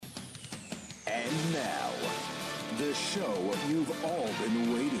And now, the show you've all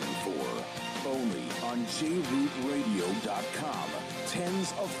been waiting for. Only on JRootRadio.com.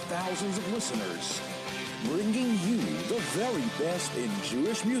 Tens of thousands of listeners. Bringing you the very best in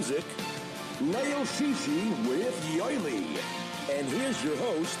Jewish music. Leil Shishi with Yoely. And here's your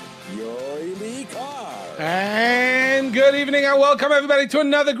host, Yoely Kar. And good evening and welcome everybody to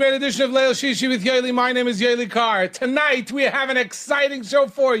another great edition of Leil Shishi with Yoely. My name is Yoely Kar. Tonight we have an exciting show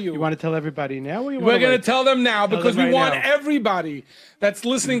for you. You want to tell everybody now? Or We're going to tell them now because we want now. everybody that's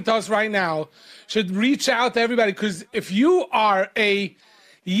listening to us right now should reach out to everybody, because if you are a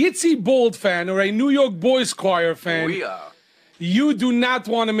Yitzi Bold fan or a New York Boys Choir fan, you do not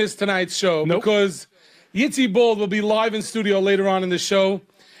want to miss tonight's show because Yitzi Bold will be live in studio later on in the show.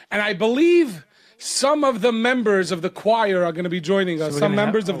 And I believe some of the members of the choir are going to be joining us. Some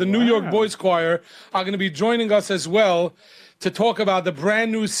members of the New York Boys Choir are going to be joining us as well to talk about the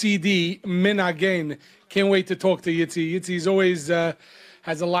brand new CD, Min Again. Can't wait to talk to Yitzi. Yitzi's always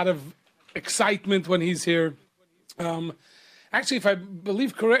has a lot of excitement when he's here. Actually, if I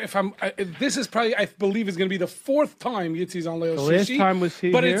believe correct, this is probably, I believe, is going to be the fourth time Yitzi's on Leil Shishi. The last time was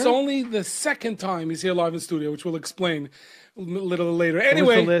he but here? It's only the second time he's here live in studio, which we'll explain a little later. When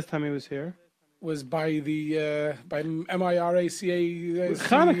Anyway, was the last time he was here? Was by the MIRACA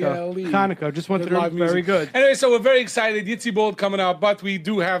Hanukkah. Just wanted to very good. Anyway, so we're very excited. Yitzi Bold coming up, but we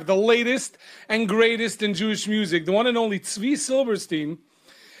do have the latest and greatest in Jewish music. The one and only Tzvi Silberstein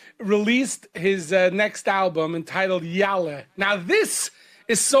released his next album entitled Yale. Now this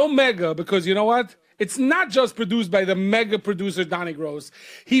is so mega because you know what? It's not just produced by the mega producer Donnie Gross.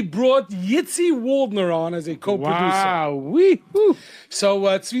 He brought Yitzi Waldner on as a co-producer. Wow. So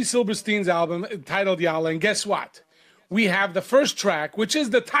Tzvi Silberstein's album entitled Yale, and guess what? We have the first track, which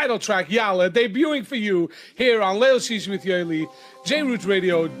is the title track, Yale, debuting for you here on Leil Shishi with Yoely,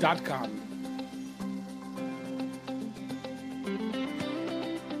 JRootRadio.com.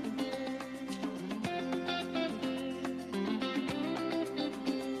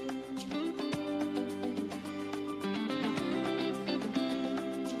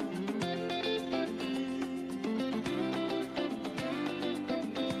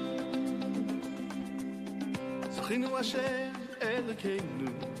 Zchinu Hashem Elokeinu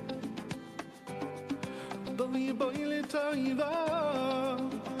Boi boi l'toiva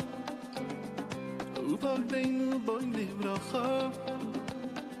Upagdeinu boi livracha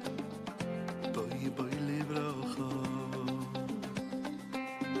Boi boi livracha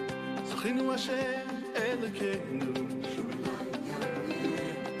Zchinu Hashem Elokeinu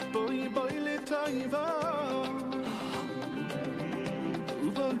Boi boi l'toiva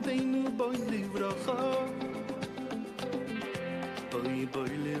Upagdeinu boi livracha Boi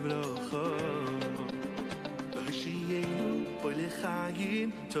boi livracha V'hashiyenu boi l'chayim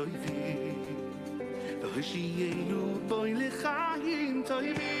toivim V'hashiyenu boi l'chayim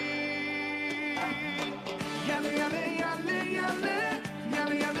toivim Yale yale yale yale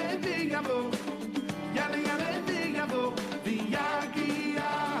Yale yale v'yavo Yale yale v'yavo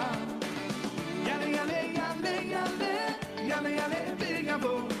V'yagia Yale yale yale yale Yale yale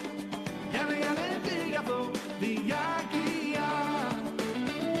v'yavo Yale yale v'yavo V'yagia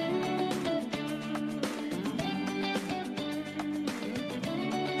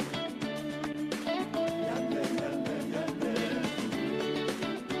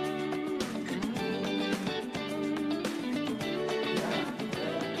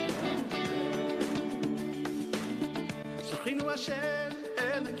Hashem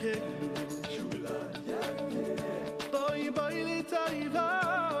Elokeinu Boi boi l'toiva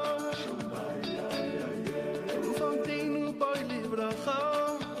Ufagdeinu boi livracha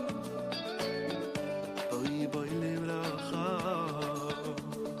Boi boi livracha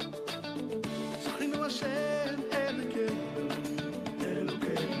Zchinu Hashem Elokeinu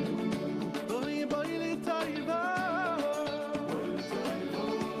Boi boi l'toiva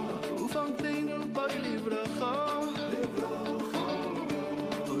Ufagdeinu boi livracha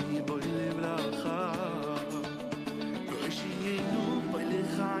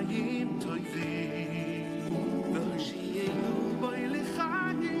Chayim toivim, v'hashiyenu boi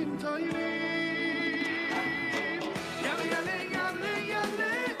l'chayim toivim. Yale yale yale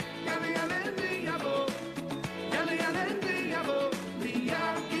yale, yale yale v'yavo,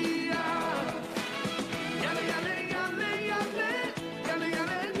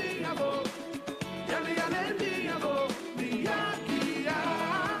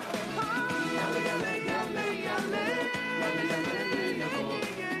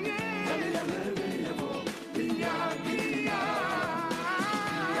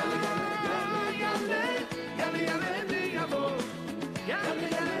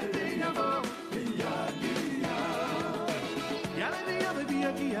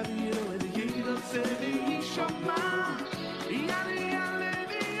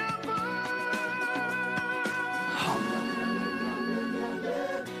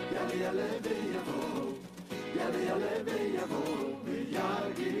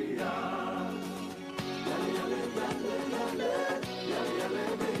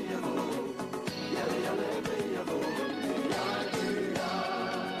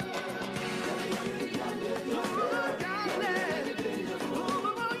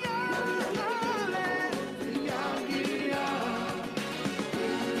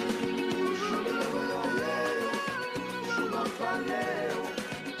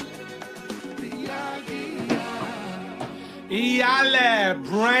 Yale,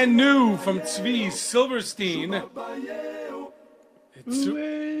 brand new from Tzvi Silverstein. It's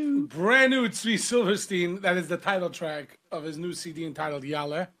brand new Tzvi Silverstein. That is the title track of his new CD entitled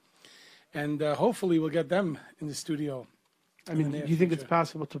Yale. And hopefully we'll get them in the studio. I mean, do you think it's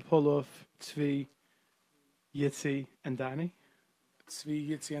possible to pull off Tzvi, Yitzi, and Danny? Tzvi,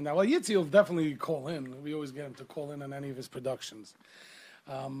 Yitzi, and that. Well, Yitzi will definitely call in. We always get him to call in on any of his productions.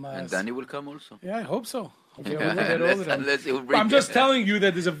 And Danny will come also. Yeah, I hope so. Unless he'll bring I'm just telling you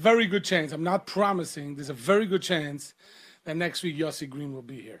that there's a very good chance. I'm not promising. There's a very good chance that next week Yossi Green will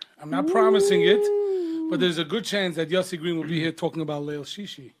be here. I'm not promising it, but there's a good chance that Yossi Green will be here talking about Leil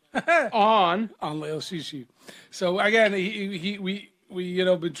Shishi. on Leil Shishi. So again, we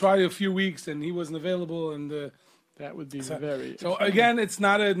been trying a few weeks and he wasn't available, and that would be very. So again, it's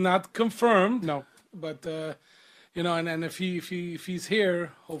not confirmed. No, but. And if he's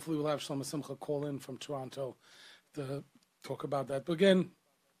here, hopefully we'll have Shlomo Simcha call in from Toronto to talk about that. But again,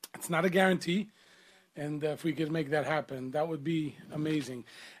 it's not a guarantee, and if we could make that happen, that would be amazing.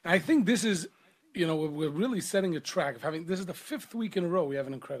 And I think this is, we're really setting a track of having. This is the 5th week in a row we have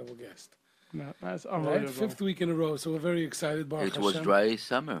an incredible guest. No, that's unbelievable. Right? 5th week in a row, so we're very excited. Baruch It was Hashem. dry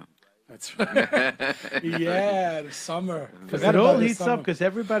summer. That's right. Yeah, the summer. Because it all heats up because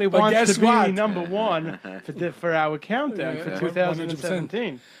everybody wants to be number one for our countdown for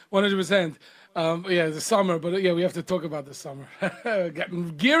 2017. 100%. The summer, but we have to talk about the summer.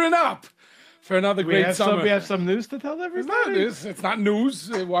 Gearing up for another great summer. We have some news to tell everybody. It's not news.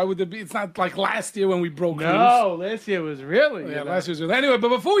 Why would it be? It's not like last year when we broke news. No, last year was really. Yeah, last year was really. Anyway, but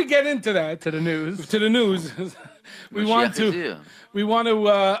before we get into that, to the news, we want to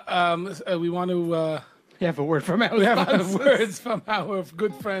have a word from our words from our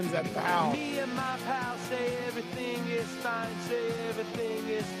good friends at PAL. Me and my pal say everything is fine, say everything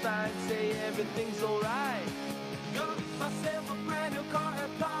is fine, say everything's alright. Got myself a brand new car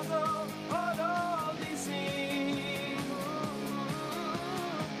at Plaza, all leasing.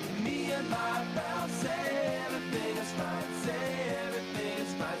 Me and my pal say everything is fine, say everything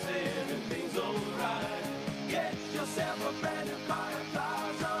is fine, say everything's alright. Get yourself a brand new car at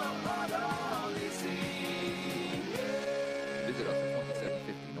Plaza, all leasing. Visit us at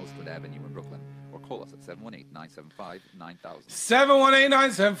 2750 Nostrand Avenue in Brooklyn, or call us at 718-975-9000.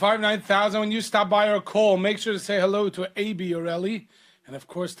 718-975-9000. When you stop by or call, make sure to say hello to A.B. or Ellie. And, of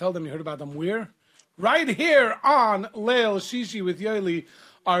course, tell them you heard about them where? Right here on Leil Shishi with Yoely.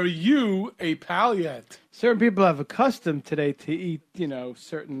 Are you a pal yet? Certain people have accustomed today to eat,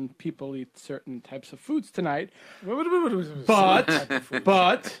 certain people eat certain types of foods tonight. But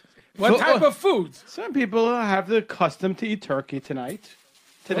what type of foods? Some people have the custom to eat turkey today.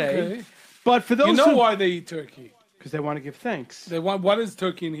 Okay. But for those why they eat turkey? Because they want to give thanks. They want. What is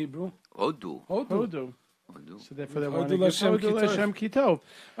turkey in Hebrew? Odu. So therefore they want to give Hashem Kitov.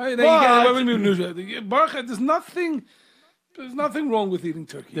 There's nothing wrong with eating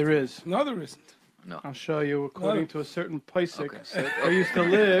turkey. There is. No, there isn't. No. I'll show you according to a certain Pesach. I used to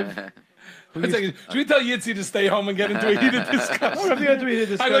live. Should we tell Yitzi to stay home and get into a heated discussion?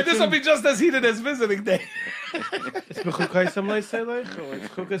 I go, this will be just as heated as visiting day. It's a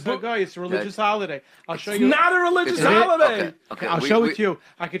religious holiday. I'll show you. It's not a religious holiday. Okay. I'll show it to you.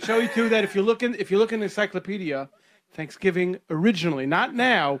 I can show you too that if you look in the encyclopedia, Thanksgiving originally, not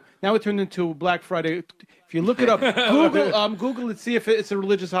now. Now it turned into Black Friday. If you look it up, Google it, see if it's a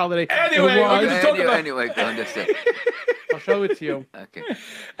religious holiday. Anyway, understand. I'll show it to you. Okay.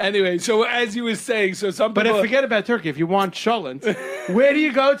 Anyway, so as you were saying, so some people... But forget about turkey. If you want cholent, where do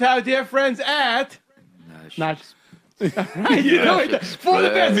you go to our dear friends at? Everything's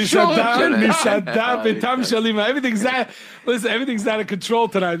out of control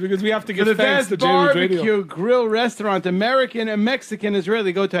tonight because we have to give thanks to JRoot Radio. Barbecue Grill Restaurant, American and Mexican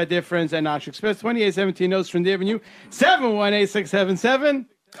Israeli. Go to our dear friends at Nash Express, 2817 Nostrand Avenue, 718-677.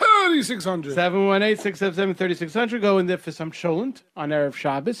 3600. 718-677-3600. Go in there for some cholent on Erev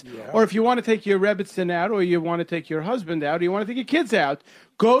Shabbos. Yeah. Or if you want to take your Rebbitzin out, or you want to take your husband out, or you want to take your kids out,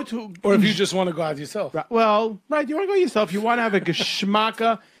 go to... Or if you just want to go out yourself. Right, you want to go yourself. You want to have a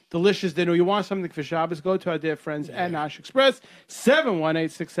geschmacka delicious dinner, you want something for Shabbos, go to our dear friends at Nash Express,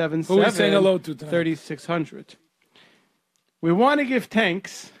 718-677-3600. Who are we saying hello to tonight? 3600. We want to give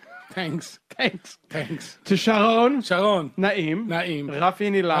thanks Thanks. to Sharon, Sharon. Naim, Rafi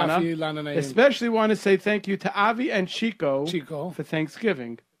and Ilana. Rafi, Ilana, Naim. Especially want to say thank you to Avi and Chico for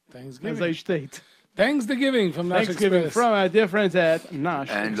Thanksgiving. Thanksgiving. As I state. Thanksgiving from Nash Thanksgiving Express. from our dear friends at Nash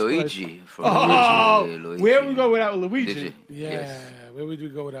And Express. Luigi. From Luigi. Where would we go without Luigi? Luigi. Yeah, Yes. where would we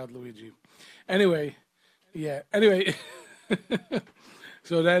go without Luigi? Anyway,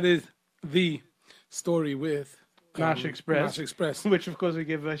 so that is the story with Nash Express. Nash Express. Which, of course, we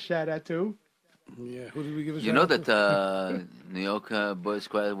give a shout out to. Yeah, who did we give a You shout know out that to? New York Boys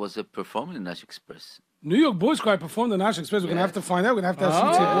Choir was performing in Nash Express. New York Boys Choir performed the Nash Express. We're going to have to find out. We're going to have to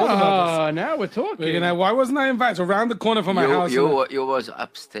ask Yitzi Gold about this. Now we're talking. We're gonna, why wasn't I invited? So around the corner from my house. You was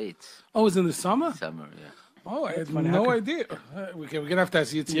upstate. Oh, it was in the summer? Summer, yeah. Oh, I had no idea. Okay, we're going to have to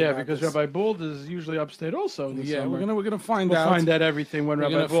ask Yitzi Yeah, about because this. Rabbi Bald is usually upstate also in the summer. we're gonna find We'll out. find out everything when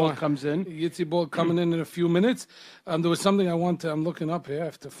Rabbi gonna Bald find- comes in. Yitzi Bald coming in a few minutes. There was something I'm looking up here. I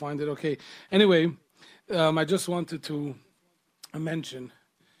have to find it. Okay. Anyway, I just wanted to mention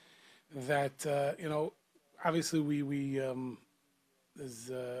that obviously we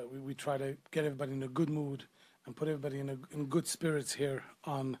try to get everybody in a good mood and put everybody in good spirits here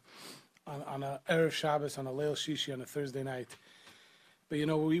on a Erev Shabbos, on a Leil Shishi, on a Thursday night. But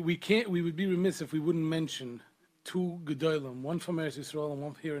we can't. We would be remiss if we wouldn't mention two Gedolim, one from Eretz Yisrael and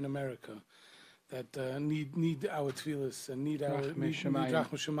one here in America, that need our tefillas and need Rachmei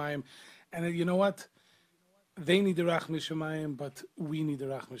Rachmei Shemayim. And you know what? They need the Rachmei Shemayim, but we need the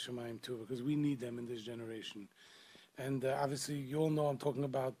Rachmei Shemayim too, because we need them in this generation. And obviously, you all know I'm talking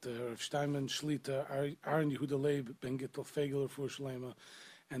about Rav Steinman Shlita, Aaron Yehuda Leib, Ben Gittel Fegel for Shlema,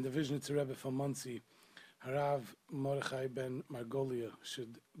 and the Vizhnitzer Rebbe from Muncie, Harav Mordechai Ben Margolia.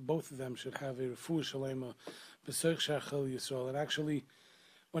 Both of them should have a Refuah Shlema, B'Seich Shachel Yisrael. And actually,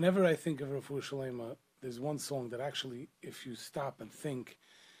 whenever I think of Refuah Shlema, there's one song that actually, if you stop and think,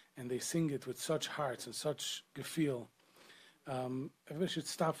 and they sing it with such hearts and such gefühl, everybody should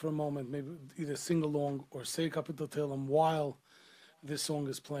stop for a moment, maybe either sing along or say a couple of Tehillim while this song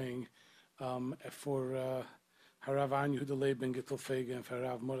is playing for Harav An Yehuda Leib Ben Gittel Fege and for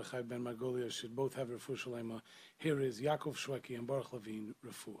Harav Mordechai Ben Margolia should both have Refuah Shalema. Here is Yaakov Shweki and Baruch Levine,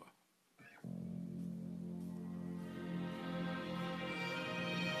 Refuah.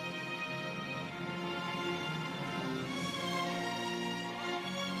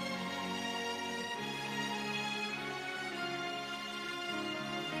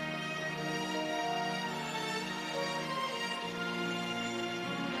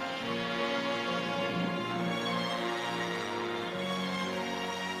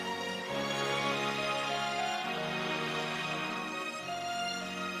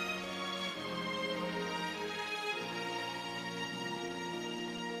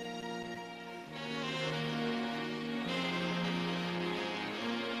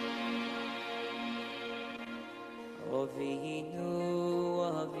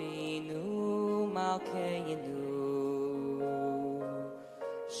 Avinu Malkeinu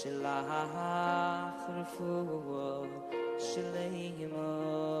Shelach Refuah Shleima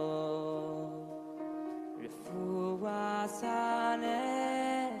Refuah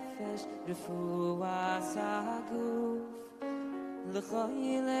Sanefesh Refuah Saguf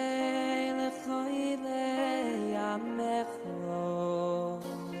L'choyle Yamecho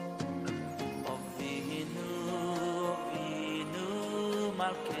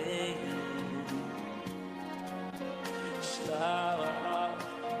Malkeinu Shlach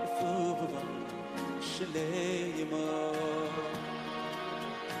Refuah Shleima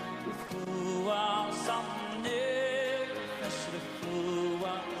Refuah Sanefesh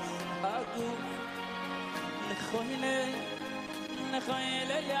Refuah Saguf L'choyle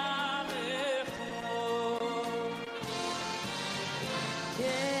Yamecho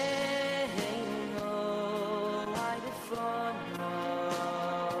Keino Lidefono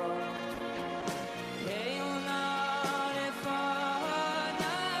Keino Lidefono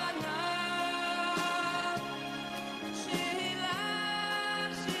Shila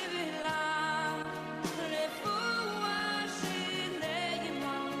Refuah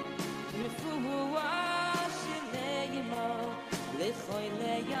Shleima Refuah Shleima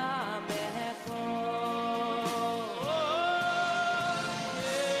L'choyle Yamecho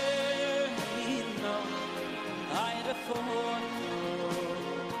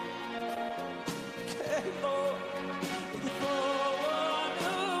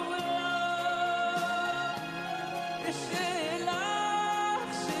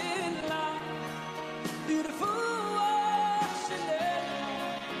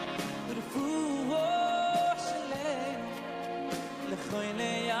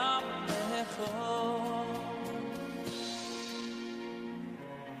לכולי ימךו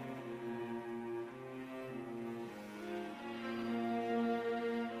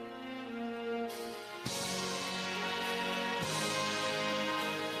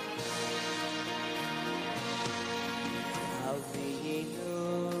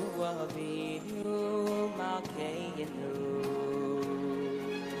Avinu Malkeinu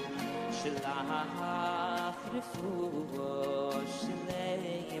Shalach Refuah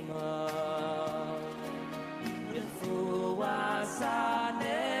Shleima Refuah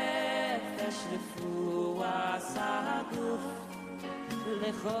Sanefesh Refuah Saguf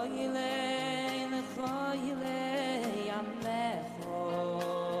Lechoyle Yamecho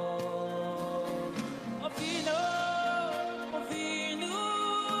Avinu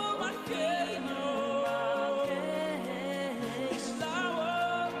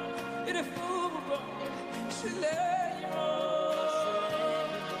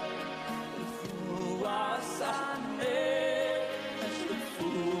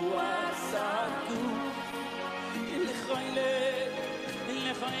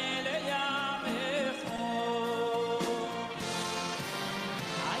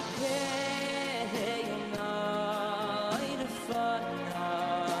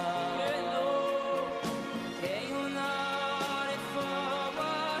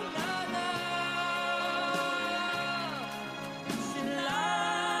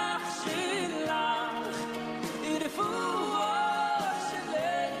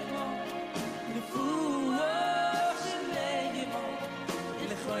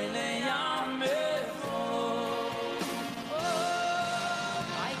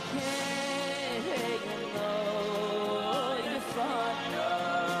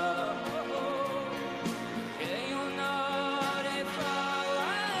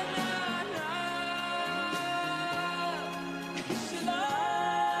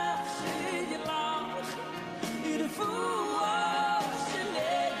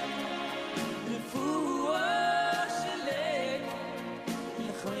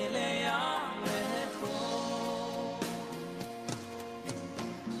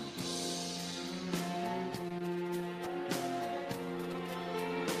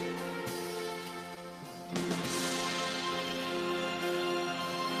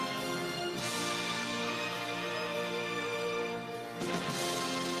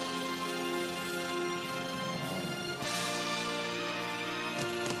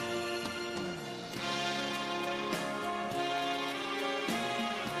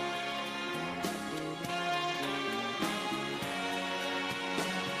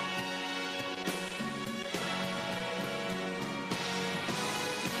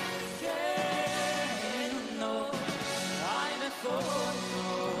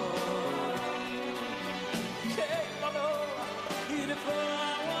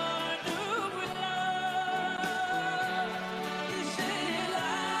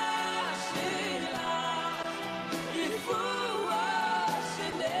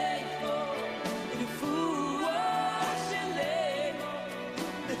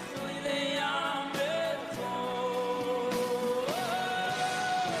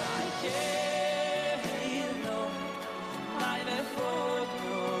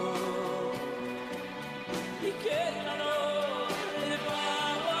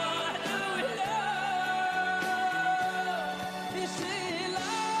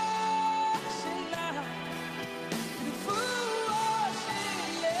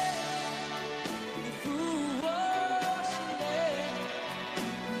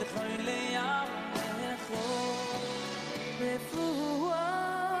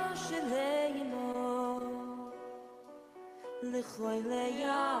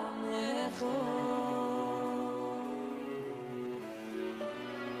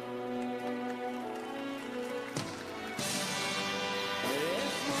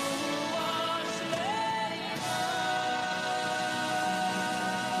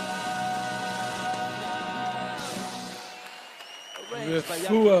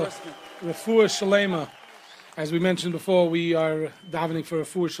Refuah Shalema. As we mentioned before, we are davening for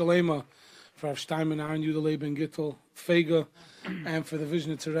Refuah Shalema for Rav Steinman, Aaron Yudalei Ben Gittel, Fega, and for the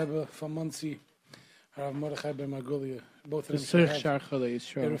Vishnitzer Rebbe from Muncie, Rav Mordechai Ben Margulia. Both of them should have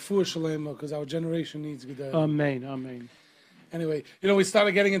Refuah Shalema because our generation needs Gedei. Amen, amen. Anyway, we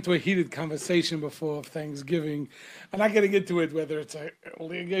started getting into a heated conversation before Thanksgiving. I'm not getting into it whether it's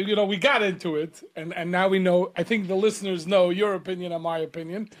we got into it, and now we know. I think the listeners know your opinion and my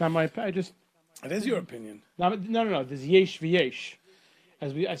opinion. It's not my. It is your opinion. No. There's yesh v'yesh.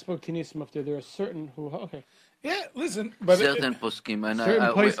 I spoke to Nisim up there. There are certain who. Okay. Yeah, listen, but certain poskim and certain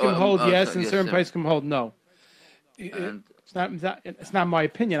poskim hold yes, and certain poskim hold no. And It's not my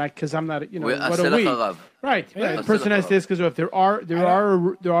opinion because I'm not. we What are we? Right. The person has this because if there are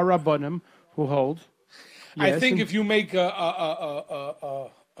rabbanim who hold. I Yes, think and- if you make a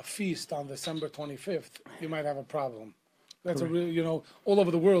feast on December 25th, you might have a problem. That's a real, all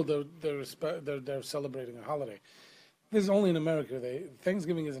over the world they're celebrating a holiday. This is only in America.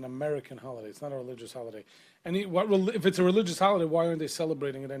 Thanksgiving is an American holiday. It's not a religious holiday. And if it's a religious holiday, why aren't they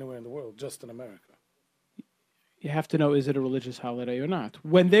celebrating it anywhere in the world? Just in America. You have to know, is it a religious holiday or not?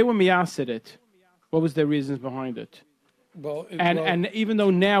 When they were miyasid it, what was their reasons behind it? Well, And even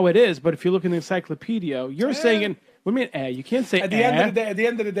though now it is, but if you look in the encyclopedia, you're saying, what do you mean, you can't say at the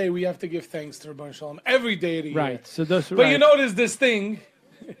end of the day, we have to give thanks to Rabban Shalom every day of the year. Right. So that's But you know, there's this thing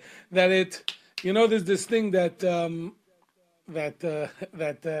there's this thing that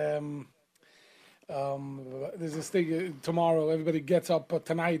there's this thing tomorrow. Everybody gets up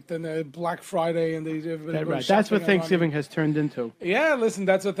tonight and Black Friday, and everybody goes That's what shopping Thanksgiving has turned into. Yeah, listen,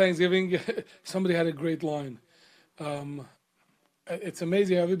 that's what Thanksgiving. Somebody had a great line. It's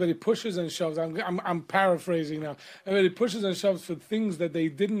amazing how everybody pushes and shoves. I'm paraphrasing now. Everybody pushes and shoves for things that they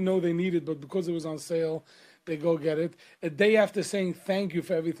didn't know they needed, but because it was on sale, they go get it. A day after saying thank you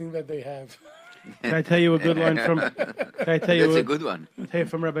for everything that they have. Can I tell you a good line from? Can I tell you that's a good one. tell you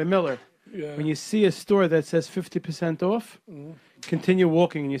from Rabbi Miller? Yeah. When you see a store that says 50% off, continue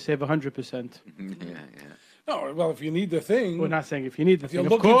walking and you save 100%. Yeah. No, well, if you need the thing, We're not saying if you need the if you're thing,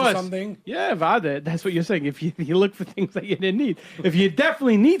 of looking course. for something. Yeah, Vada, that's what you're saying. If you look for things that you didn't need, if you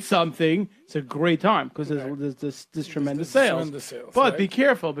definitely need something, it's a great time because there's this tremendous sales. Tremendous sales, But right? be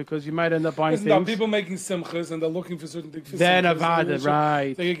careful because you might end up buying Listen, there are things. people making simchas and they're looking for certain things. Then Avada,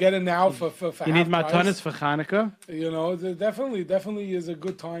 right? So you get it now for You need half price. matanas for Hanukkah. There definitely is a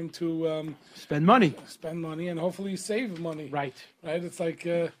good time to Spend money. spend money and hopefully save money. Right. Right. It's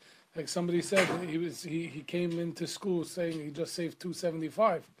like somebody said, he came into school saying he just saved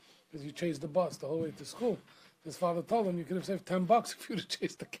 $275 because he chased the bus the whole way to school. His father told him you could have saved $10 if you'd have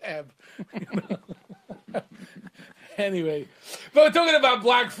chased the cab. Anyway, but we're talking about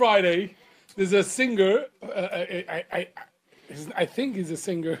Black Friday. There's a singer. I think he's a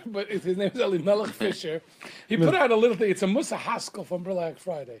singer, but his name is Elimelech Fisher. He put out a little thing. It's a Musa Haskell from Black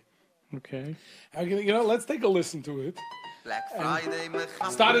Friday. Okay. Let's take a listen to it. Black Friday,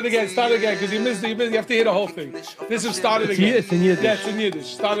 Start it again, because you missed it. You have to hear the whole thing. This is started again. It's in Yiddish. Yeah, it's in Yiddish.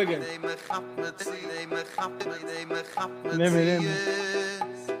 Start again.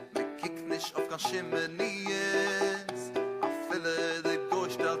 Kick nicht auf kein Schimmenies. Auf viele, der Goy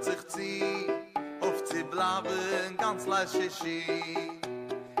stellt sich zieh. Auf sie bleiben ganz leicht Shishi.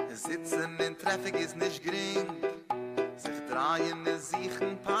 Sitzen in Traffic ist nicht gering. Sich drehen in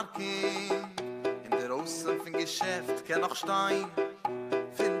sichern Parking. In der Außen von Geschäft kein noch Stein.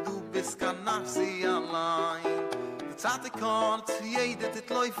 Find du bist kein Nasi allein. Die Zeit kommt, jeder dit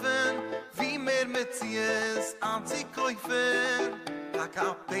laufen. Wie mehr mit sie ist, an sie kaufen.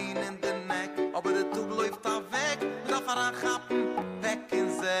 Kaka pain in the neck, aber der Tug läuft da weg. Mit auf einen Kappen, weg in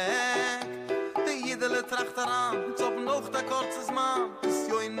Säck. Die jedele tracht daran, und auf noch der kurzes Mann. Das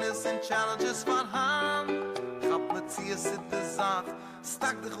Joines and Challenges verhaan. Kap mit sie ist in der Saat.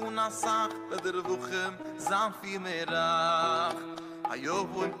 Stak dich unasach, bei der Woche, zahn viel mehr ach. Ayo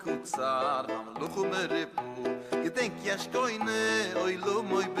im Kutzar, am Luchu meripu. Gedenk yash koine, oi lo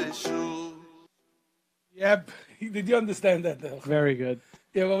moi beshu. Yep. Did you understand that, though? Very good.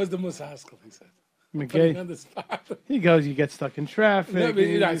 Yeah, what was the Musa Haskell, he said? Putting Okay. on the spot. He goes, you get stuck in traffic. No,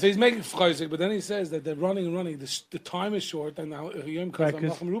 but, so he's making froisig, but then he says that they're running and running. The time is short, and now Yom Right, Kippur,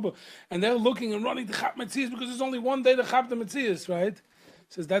 Nachum Ruba, and they're looking and running to Chap Metzias because there's only one day to Chap the Metzias, right?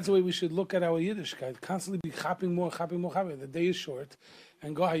 Says that's the way we should look at our Yiddishkeit. Constantly be chapping more. The day is short,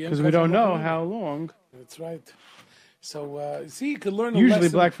 and go Because we don't know how long. That's right. So see, you could learn. Usually a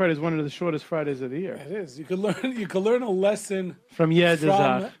lesson. Black Friday is one of the shortest Fridays of the year. It is. You could learn. You could learn a lesson From Yed to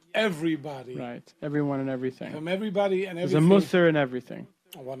from Zach. everybody. Right. Everyone and everything. From everybody and There's a everything. musser and everything.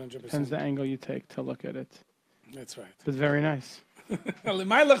 100%. Depends the angle you take to look at it. That's right. But very nice.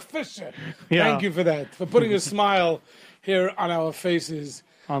 Elimelech Fisher. Yeah. Thank you for that. For putting a smile here on our faces.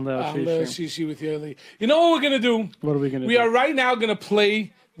 On the On the Shishi. Shishi with Yoely. You know what we're going to do? What are we going to do? We are right now going to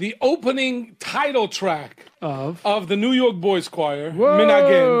play the opening title track of the New York Boys Choir,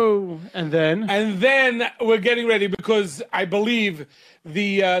 Minagin. Whoa! And then? And then we're getting ready because I believe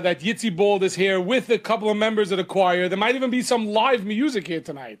that Yitzi Bald is here with a couple of members of the choir. There might even be some live music here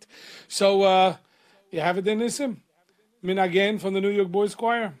tonight. So you have it in Nissim. Minagin from the New York Boys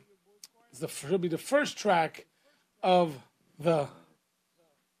Choir. It'll be the first track of the...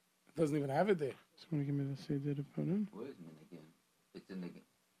 It doesn't even have it there. Someone give me the CD to put in. Where is Minagin? It's in the...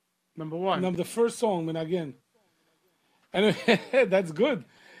 Number one. The first song, Minagin. And that's good.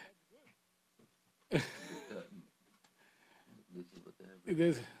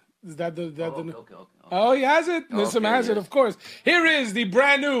 Is that the Okay. Oh, he has it. Nissim Okay, has it, yes. of course. Here is the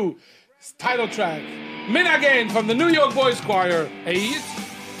brand new title track, Min Again, from the New York Boys Choir. A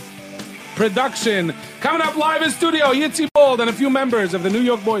production. Coming up live in studio, Yitzi Bold and a few members of the New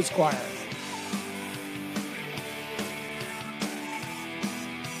York Boys Choir.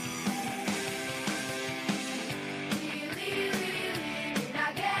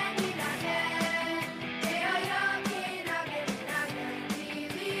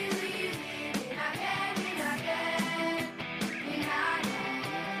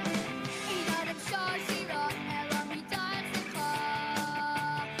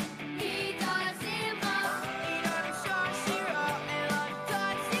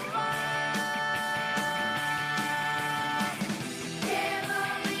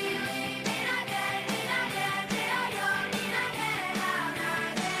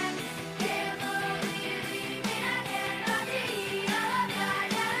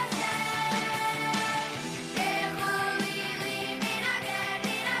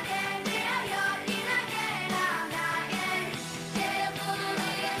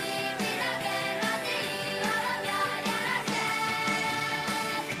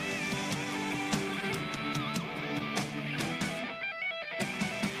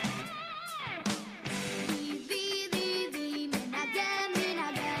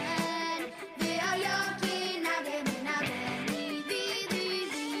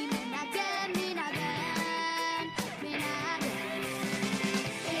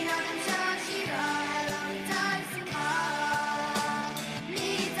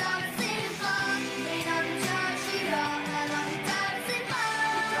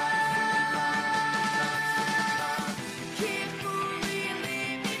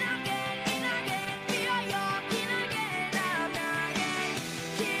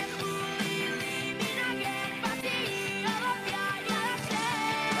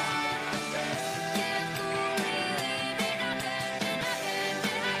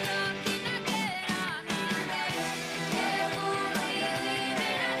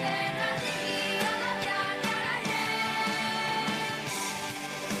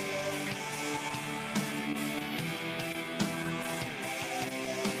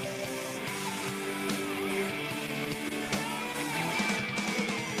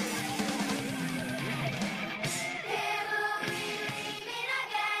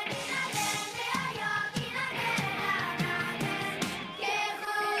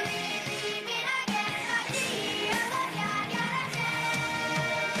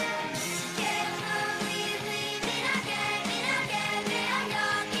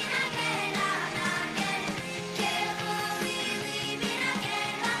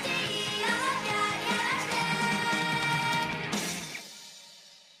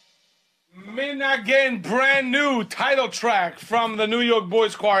 Min Again, brand new title track from the New York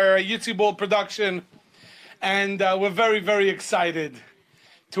Boys Choir, a Yitzi Bold production. And we're very, very excited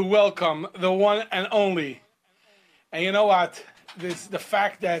to welcome the one and only. And you know what? The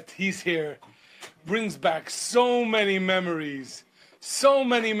fact that he's here brings back so many memories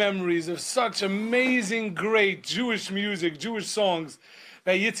of such amazing, great Jewish music, Jewish songs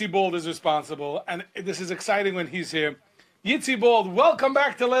that Yitzi Bold is responsible. And this is exciting when he's here. Yitzi Bold, welcome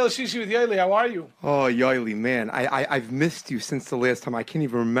back to Leil Shishi with Yoely. How are you? Oh, Yoely, man, I've missed you since the last time. I can't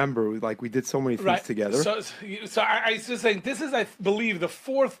even remember. Like, we did so many things together. So I was just saying, this is, I believe, the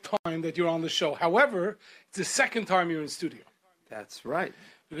fourth time that you're on the show. However, it's the second time you're in studio. That's right.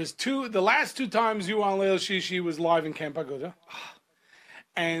 Because the last two times you were on Leil Shishi was live in Camp Aguda.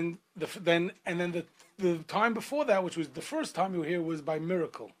 And then the time before that, which was the first time you were here, was by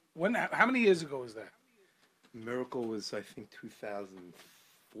Miracle. How many years ago was that? Miracle was, I think,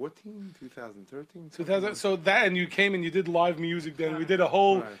 2014, 2013. 2000. So that, and you came and you did live music then. We did a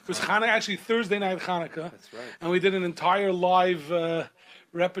whole, it was Hanukkah, actually Thursday night Hanukkah. That's right. And we did an entire live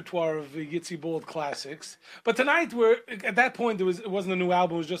repertoire of Yitzi Bold classics. But tonight, at that point, it wasn't a new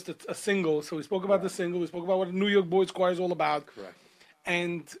album, it was just a single. So we spoke about the single, we spoke about what the New York Boys Choir is all about. Correct.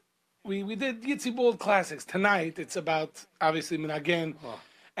 And we did Yitzi Bold classics. Tonight, it's about, obviously, Min Again. Oh.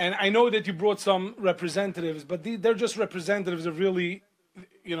 And I know that you brought some representatives, but they're just representatives of really,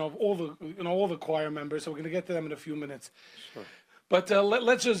 all the choir members. So we're going to get to them in a few minutes. Sure. But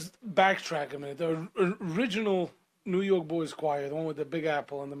let's just backtrack a minute. The original New York Boys Choir, the one with the big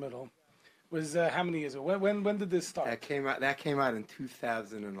apple in the middle, was how many years ago? When did this start? That came out in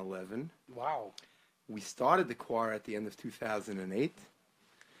 2011. Wow. We started the choir at the end of 2008.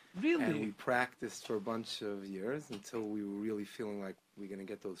 Really? And we practiced for a bunch of years until we were really feeling like we're going to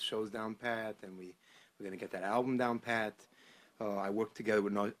get those shows down pat, and we We're going to get that album down pat. I worked together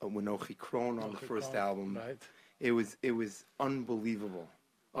with Nochi Kron on the first album. Right. It was unbelievable.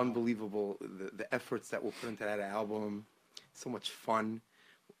 Unbelievable, the efforts that were put into that album. So much fun.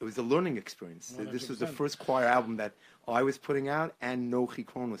 It was a learning experience. 100%. This was the first choir album that I was putting out and Nochi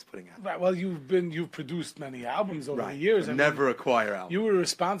Kron was putting out. Right. Well, you've produced many albums over the Right. years. But never a choir album. You were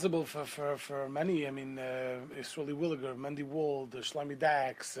responsible for many. I mean, Israeli Williger, Mendy Wald, Shlomi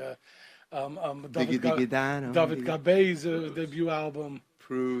Dax, David Gabey's debut album.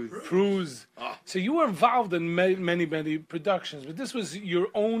 Pruz. So you were involved in many productions, but this was your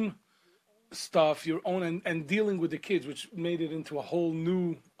own stuff, your own, and dealing with the kids, which made it into a whole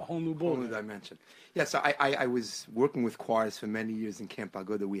new Whole ball. new dimension. Yeah, so I was working with choirs for many years in Camp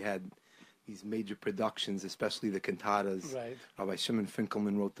Aguda. We had these major productions, especially the cantatas. Right. Rabbi Shimon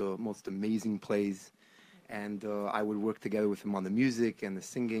Finkelman wrote the most amazing plays, and I would work together with him on the music and the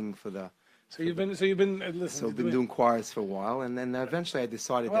singing for the. So you've been listening. So I've been doing choirs for a while, and then eventually I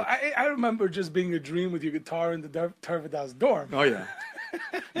decided Well, that. I remember just being a dream with your guitar in the Tervadas dorm. Oh yeah.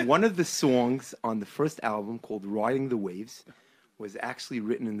 One of the songs on the first album, called "Riding the Waves," was actually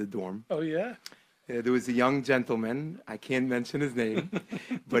written in the dorm. Oh yeah. There was a young gentleman, I can't mention his name,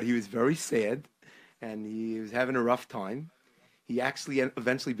 but he was very sad, and he was having a rough time. He actually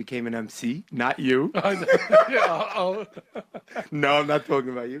eventually became an MC, not you. No, I'm not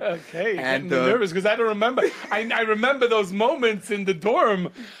talking about you. Okay, and getting me nervous because I don't remember. I remember those moments in the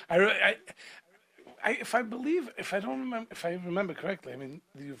dorm. If I remember correctly, I mean,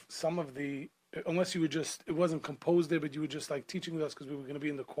 some of the, unless you were just, it wasn't composed there, but you were just like teaching us because we were going to be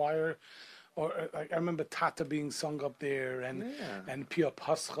in the choir. Or I remember Tata being sung up there, and Pia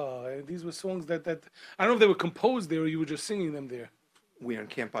Pascha. These were songs that I don't know if they were composed there or you were just singing them there. We are in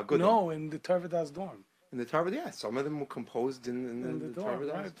Camp Aguda. No, in the Tarvadas dorm. In the Tarvadas, yeah. Some of them were composed in the dorm,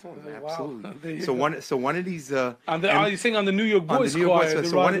 Tarvadas right. dorm. Wow. Absolutely. So one of these. You sing on the New York Boys Choir.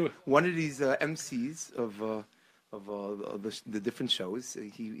 So one of these MCs of the different shows.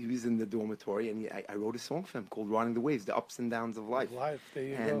 He was in the dormitory, and I wrote a song for him called "Riding the Waves," the ups and downs of life. There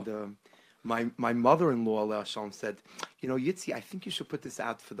you go. My mother-in-law, Leah Shalom, said, Yitzi, I think you should put this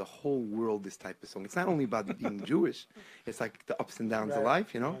out for the whole world, this type of song. It's not only about being Jewish. It's like the ups and downs of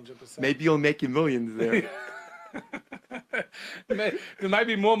life, 100%. Maybe you'll make your millions there. There might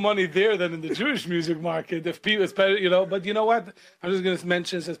be more money there than in the Jewish music market if people, but you know what? I'm just going to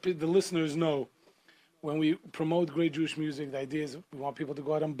mention, as the listeners know, when we promote great Jewish music, the idea is we want people to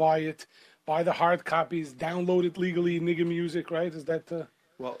go out and buy it, buy the hard copies, download it legally, Nigga Music, right? Is that...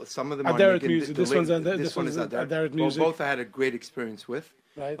 Well, some of them Aderet are Music. This one's Aderet Music. Well, both I had a great experience with.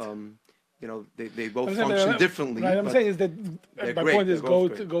 Right. They both function differently. Right. I'm saying is that my point is go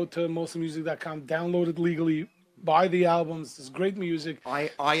to mostlymusic.com, download it legally, buy the albums. It's great music. I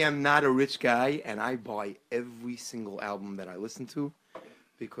am not a rich guy, and I buy every single album that I listen to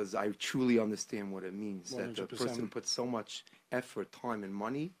because I truly understand what it means 100%. That the person puts so much effort, time, and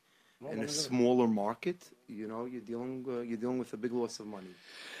money. In a smaller market, you're dealing with a big loss of money.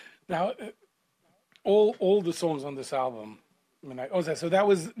 Now, all the songs on this album. I mean, so that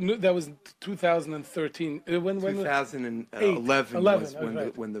was 2013. 2011 was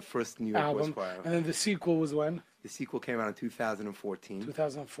when the first New York album was choir. And then the sequel was when? The sequel came out in 2014.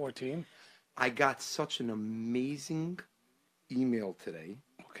 2014. I got such an amazing email today.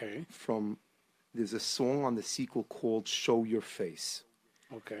 Okay. There's a song on the sequel called "Show Your Face."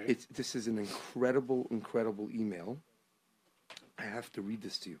 Okay. This is an incredible email. I have to read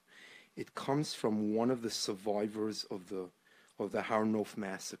this to you. It comes from one of the survivors of the Har Nov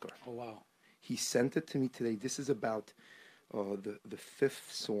massacre. Oh wow! He sent it to me today. This is about the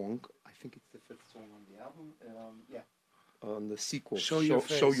fifth song. I think it's the fifth song on the album. On the sequel. Show Your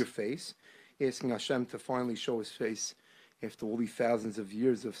Face. Asking Hashem to finally show His face after all these thousands of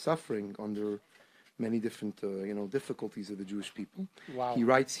years of suffering under many different, difficulties of the Jewish people. Wow. He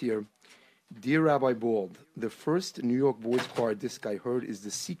writes here, "Dear Rabbi Bald, the first New York Boys Choir disc I heard is the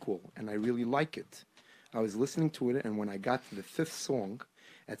sequel, and I really like it. I was listening to it, and when I got to the fifth song,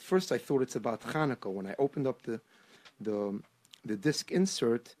 at first I thought it's about Hanukkah. When I opened up the disc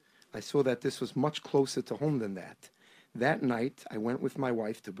insert, I saw that this was much closer to home than that. That night, I went with my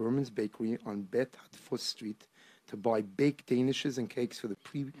wife to Berman's Bakery on Bet Hatfus Street to buy baked danishes and cakes for the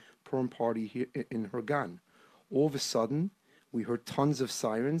pre-Purim party here in her gan. All of a sudden, we heard tons of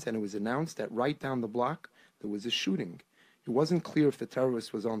sirens, and it was announced that right down the block, there was a shooting. It wasn't clear if the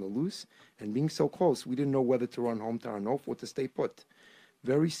terrorist was on the loose, and being so close, we didn't know whether to run home to Har Nov or to stay put.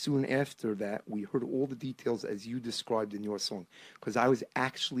 Very soon after that, we heard all the details as you described in your song, because I was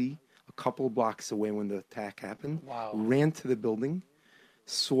actually a couple of blocks away when the attack happened. Wow. Ran to the building,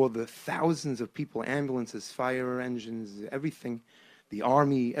 saw the thousands of people, ambulances, fire engines, everything, the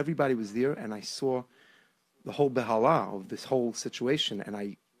army, everybody was there, and I saw the whole behala of this whole situation, and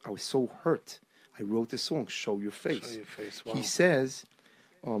I was so hurt. I wrote this song, Show Your Face. Show Your Face, wow. He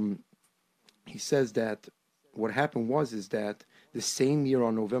says that what happened is that the same year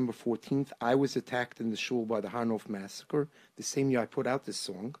on November 14th, I was attacked in the shul by the Har Nov massacre. The same year I put out this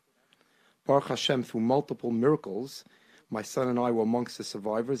song. Baruch Hashem, through multiple miracles, my son and I were amongst the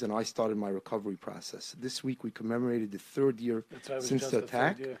survivors, and I started my recovery process. This week we commemorated the third year since the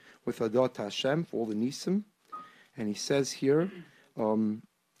attack with Adat Hashem for all the Nisim. And he says here,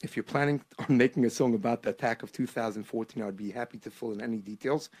 if you're planning on making a song about the attack of 2014, I'd be happy to fill in any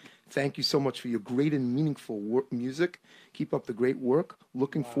details. Thank you so much for your great and meaningful music. Keep up the great work.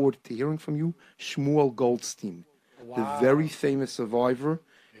 Looking forward to hearing from you. Shmuel Goldstein, the very famous survivor,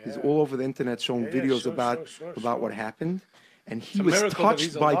 is all over the internet showing videos about what happened. And he was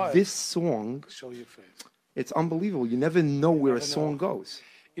touched by this song. Show Your Face. It's unbelievable. You never know where a song goes.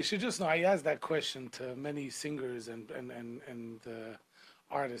 You should just know, I asked that question to many singers and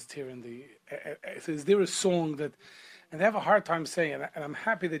artists here in the... is there a song that... And they have a hard time saying it, and I'm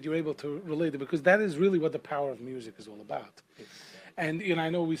happy that you're able to relate it, because that is really what the power of music is all about. And I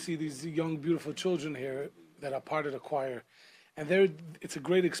know we see these young, beautiful children here that are part of the choir, and it's a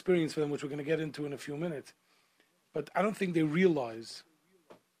great experience for them, which we're going to get into in a few minutes. But I don't think they realize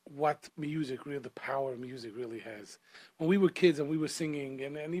what the power of music really has. When we were kids and we were singing,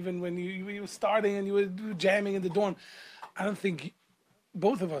 and even when you were starting and you were jamming in the dorm, I don't think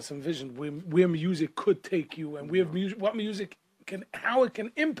both of us envisioned where music could take you, and what music how it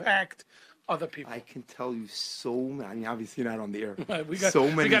can impact other people. I can tell you obviously not on the air. we got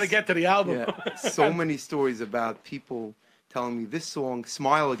to get to the album. Yeah, so many stories about people telling me this song,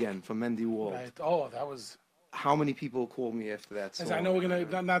 Smile Again, from Mendy Wald. Right. Oh, that was... How many people called me after that song? I know we're going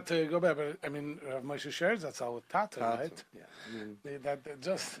to, not to go back, but I mean, Moshe shares that's all with Tata, right? Yeah. I mean, that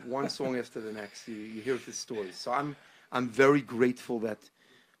just... one song after the next, you hear this story. So I'm very grateful that,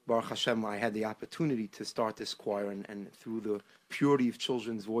 Baruch Hashem, I had the opportunity to start this choir, and through the purity of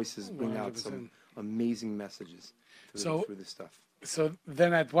children's voices, bring 100%. Out some amazing messages through this stuff. So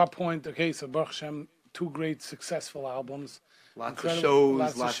then at what point, so Baruch Hashem, 2 great successful albums. Lots of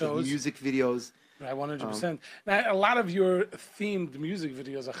shows, lots of music videos. Right, 100%. Now, a lot of your themed music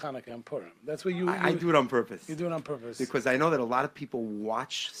videos are Hanukkah and Purim. That's what I do it on purpose. You do it on purpose. Because I know that a lot of people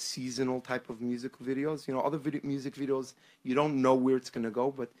watch seasonal type of music videos. Other music videos, you don't know where it's going to go,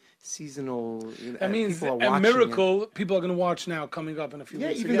 but seasonal... That means a miracle people are going to watch now coming up in a few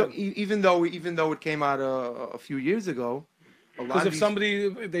weeks. Even though it came out a few years ago, because if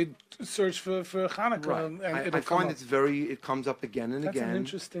they search for Hanukkah, right. and I find it comes up again and again. That's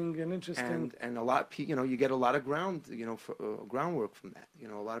interesting. And a lot, you get a lot of groundwork from that.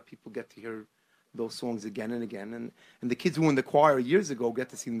 A lot of people get to hear those songs again and again, and the kids who were in the choir years ago get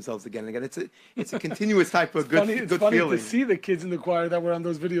to see themselves again and again. It's a continuous type of good feeling. It's funny to see the kids in the choir that were on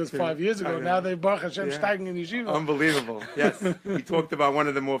those videos 5 years ago. Now they Baruch Hashem steigen in yeshiva. Unbelievable. Yes, we talked about one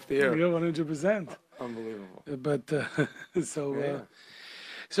of them off the air. Yeah, 100%. Unbelievable. But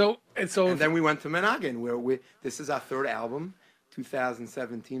and then we went to Menagin, where this is our 3rd album.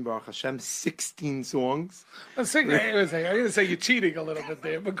 2017, Baruch Hashem, 16 songs. I'm going to say you're cheating a little bit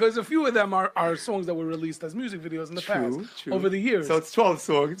there, because a few of them are songs that were released as music videos in the past, over the years. So it's 12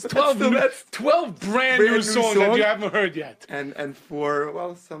 songs. 12 brand new songs that you haven't heard yet. And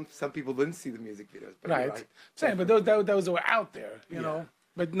for, some people didn't see the music videos. But right. Saying, but those were out there, you know.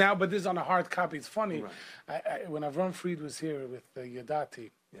 But this is on a hard copy. It's funny. Right. When Avram Fried was here with Yadati,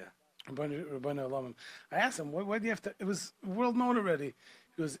 Rabbanu Olamim, I asked him, why do you have to... It was world known already.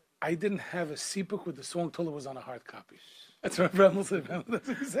 He goes, I didn't have a sipuk with the song till it was on a hard copy. That's what Remmel said. That's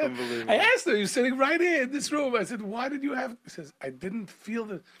what he said. I asked him, he was sitting right here in this room. I said, why did you have... He says, I didn't feel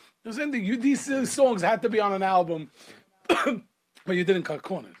that... These songs had to be on an album, but you didn't cut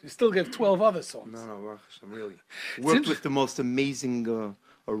corners. You still gave 12 other songs. No, I'm really... Worked with the most amazing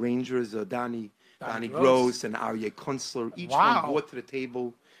arrangers, Danny Gross and Aryeh Kunstler. Each one brought to the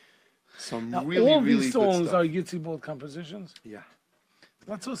table some really, all really these good songs stuff. are Yitzi Bold compositions. Yeah.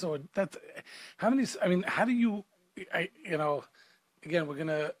 That's also how many? I mean, how do you? Again, we're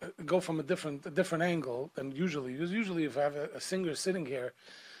gonna go from a different angle than usually. Because usually, if I have a singer sitting here,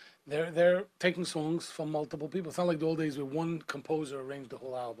 they're taking songs from multiple people. It's not like the old days where one composer arranged the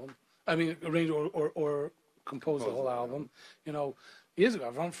whole album. I mean, arranged or composed the whole album. Years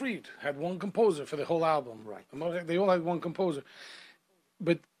ago, Avram Fried had one composer for the whole album. Right. They all had one composer.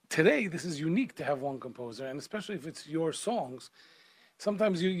 But today, this is unique to have one composer, and especially if it's your songs.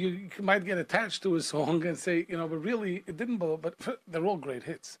 sometimes you might get attached to a song and say, you know, but really it didn't blow. But they're all great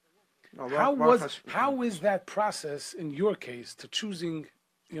hits. No, How is that process in your case to choosing,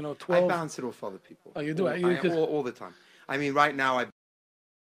 you know, I 12? bounce it off other people. Oh, you do? All the time. I mean, right now I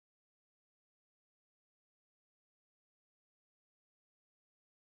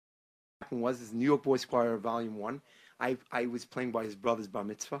was his New York Boys Choir Volume 1. I was playing by his brother's bar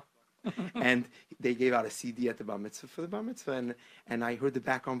mitzvah. And they gave out a CD at the bar mitzvah for the bar mitzvah, and I heard the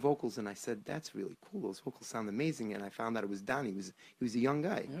background vocals, and I said, "That's really cool. Those vocals sound amazing." And I found out it was Donnie. He was a young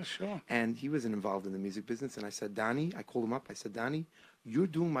guy, Yeah, sure. and he wasn't involved in the music business. And I said, "Donnie," I called him up. I said, "Donnie,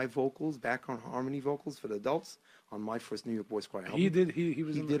 you're doing my vocals, background harmony vocals for the adults on my first New York Boys Choir album." He did. He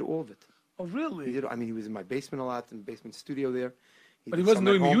did all of it. Oh, really? He did. I mean, he was in my basement a lot, in the basement studio there. But he did wasn't some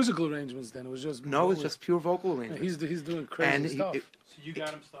at doing home. musical arrangements then. It was just No, it was just pure vocal Yeah, arrangements. he's doing crazy And stuff. So you got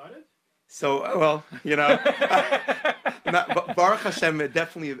him started? So, well, you know, but Baruch Hashem,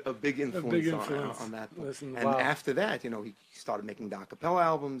 definitely a big influence, on that. Listen, And wow. after that, you know, he started making the a cappella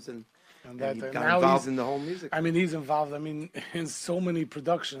albums and he got now involved he's- in the whole music. I mean, he's involved. I mean, in so many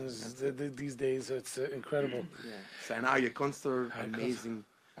productions these days. It's incredible. Yeah. So, and Arya Kunstler,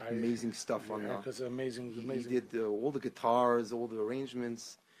 amazing stuff on that. Because amazing. He did all the guitars, all the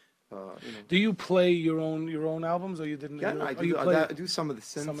arrangements. You know. Do you play your own albums, or you didn't? Yeah, or I you do. play- I do some of the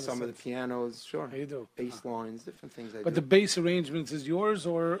synths, some of the synths. pianos, sure. You do. Bass lines, different things. But the bass arrangements is yours,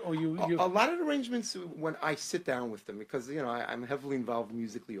 or you? A lot of the arrangements when I sit down with them, because you know I'm heavily involved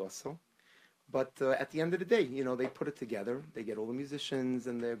musically also. But at the end of the day, you know, they put it together. They get all the musicians,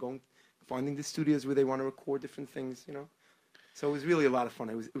 and they're finding the studios where they want to record different things. You know, so it was really a lot of fun.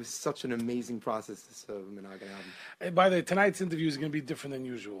 It was such an amazing process, this Menage album. By the way, tonight's interview is going to be different than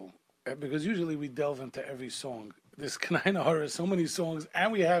usual. Because usually we delve into every song. There's Kanina Horror, so many songs,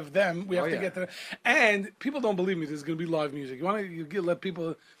 and we have them. We have to get to them. And people don't believe me, there's going to be live music. You want to let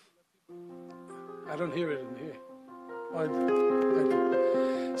people... I don't hear it in here.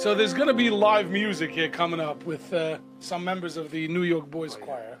 So there's going to be live music here coming up with some members of the New York Boys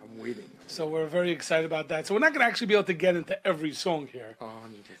Choir. I'm waiting. So we're very excited about that. So we're not going to actually be able to get into every song here. 100%.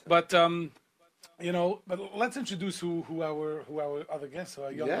 But... you know, but let's introduce who our other guests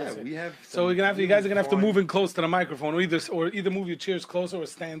are. Yeah, we have. So we're gonna have you guys are gonna have to move in close to the microphone, or either move your chairs closer or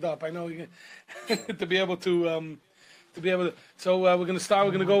stand up. I know you to be able to. So we're gonna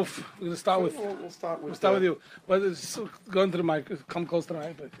start. We're gonna start with. We'll start with you. But go into the mic. Come close to the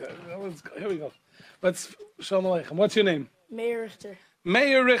mic. Here we go. Let's Shalom Aleichem. What's your name? Mayor Richter.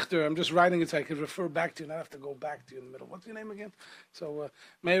 Mayor Richter. I'm just writing it so I can refer back to you, not have to go back to you in the middle. What's your name again? So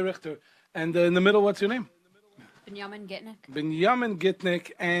Mayor Richter. And in the middle, what's your name? Benjamin Gitnick. Benjamin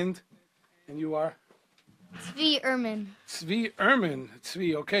Gitnick, and you are? Tzvi Erman. Tzvi Erman.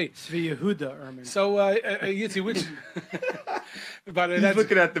 Tzvi, okay. Tzvi Yehuda Erman. So, Yitzi, which... But, He's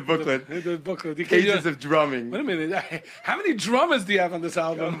looking at the booklet. The booklet. Pages of drumming. Wait a minute. How many drummers do you have on this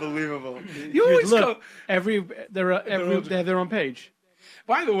album? Unbelievable. You always Look, go... they have their own page.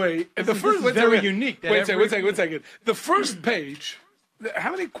 By the way, the first... This is very unique. Wait a second. The first page...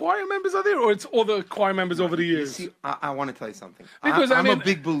 How many choir members are there, or it's all the choir members over the years? You see, I want to tell you something. Because, I'm I a mean-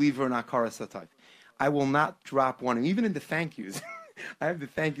 big believer in Akara Satay. I will not drop one, and even in the thank yous. I have the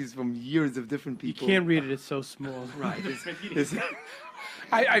thank yous from years of different You people. can't read it; it's so small. Right.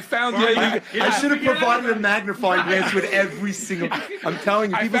 I found I should have provided a magnifying glass with every single. I'm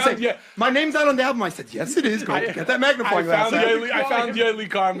telling you, people say my name's not on the album. I said yes, it is. Go get that magnifying glass. I found Yoely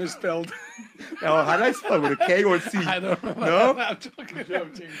Kar misspelled. Oh, how did I spell it? With a K or a C? I don't know. No? I'm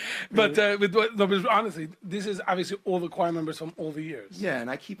joking. But honestly, this is obviously all the choir members from all the years. Yeah, and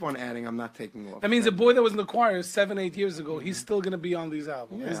I keep on adding. I'm not taking off. That means a boy that was in the choir 7-8 years ago, he's still going to be on these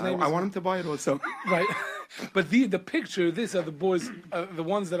albums. Yeah, His name I is, want him to buy it also. right. But the picture, these are the boys, the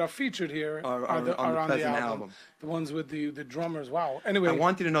ones that are featured here Are on the present album. album. The ones with the drummers. Wow. Anyway, I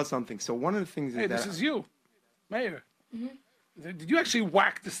want you to know something. So one of the things is hey, that this is you, Mayor. Did you actually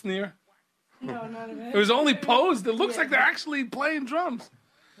whack the snare? No, not a bit. It was only posed. It looks like they're actually playing drums.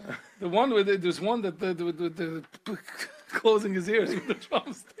 The one with there's one that the closing his ears with the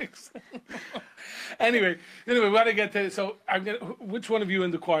drumsticks. anyway, we got to get to. So I'm gonna. Which one of you in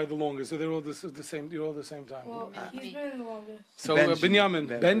the choir the longest? So they're all the same. You're all the same time. Well, he's been the longest. So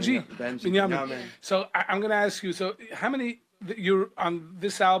Benji. Benjamin. So I'm gonna ask you. So how many you're on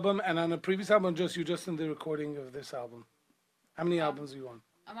this album and on the previous album? Just in the recording of this album. How many albums are you on?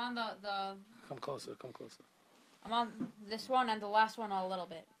 I'm on the. Come closer. I'm on this one and the last one a little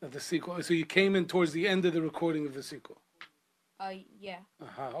bit. The sequel. So you came in towards the end of the recording of the sequel. Yeah.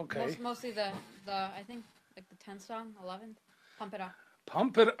 Okay. Mostly the I think like the 10th song, 11th. Pump It Up.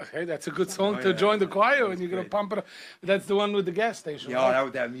 Pump it. Hey, that's a good song to join the choir when you're gonna pump it up. That's the one with the gas station. Yeah,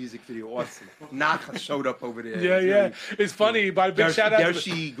 right? that music video, awesome. Nacha showed up over there. Yeah, yeah. It's funny. But big shout out to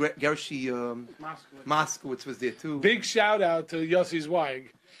Gershi Moskowitz was there too. big shout out to Yossi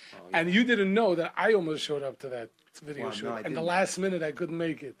Zweig. And you didn't know that I almost showed up to that video Wow, shoot. no, I and the didn't. last minute, I couldn't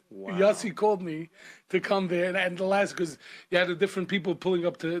make it. Wow. Yossi called me to come there. And the last, because you had the different people pulling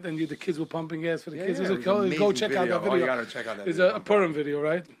up to it, and the kids were pumping gas for the kids. Yeah, It was it was an go amazing check out that video. Oh, you gotta check out that It's video. a Purim video,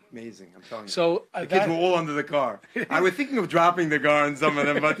 right? Amazing, I'm telling you. So the kids were all under the car. I was thinking of dropping the car on some of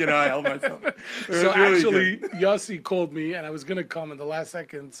them, but I held myself. It was So really actually, good. Yossi called me, and I was gonna come in the last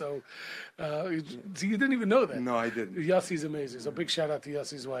second. So you didn't even know that. No, I didn't. Yossi's amazing. So big shout out to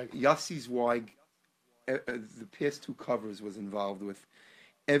Yossi Zweig. Yossi Zweig, the past two covers was involved with.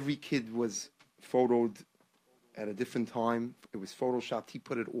 Every kid was photoed at a different time. It was photoshopped. He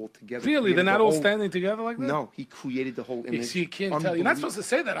put it all together. Really, they're created the not all whole- standing together like that. No, he created the whole image. You see, you can't tell. You're not supposed to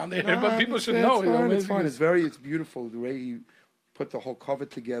say that on there, but people should it's know. Fine, it's maybe fine. It's beautiful the way he put the whole cover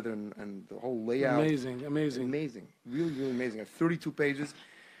together and the whole layout. Amazing. Amazing. Really, really amazing. 32 pages.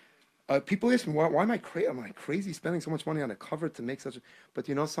 People ask me, why am I crazy? Am I crazy spending so much money on a cover to make such a... But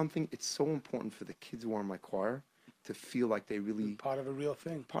you know something? It's so important for the kids who are in my choir to feel like they really... Part of a real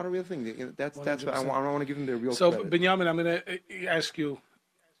thing. Part of a real thing. That's what I 100%. want to give them their real So, credit. Benjamin, I'm going to ask you,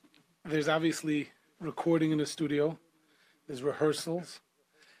 there's obviously recording in the studio. There's rehearsals.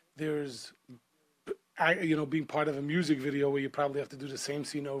 There's, being part of a music video where you probably have to do the same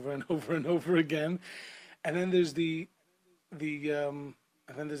scene over and over and over again. And then there's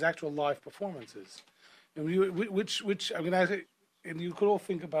and then there's actual live performances. And which I'm going to ask, and you could all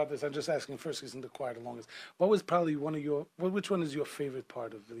think about this. I'm just asking first because in the choir the longest. What was probably which one is your favorite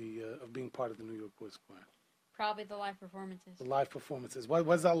part of of being part of the New York Boys Choir? Probably the live performances. The live performances.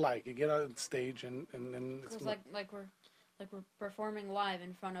 What's that like? You get on stage and it's It's like we're performing live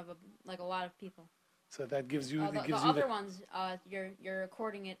in front of a lot of people. so that gives you The other ones, you're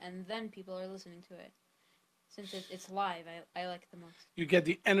recording it and then people are listening to it. Since it's live, I like it the most. you get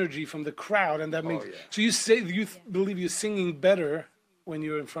the energy from the crowd, and that makes. yeah. So you believe you're singing better when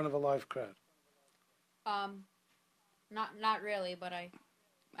you're in front of a live crowd. Not really, but I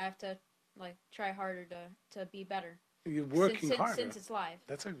have to try harder to be better. You're working harder. Since it's live.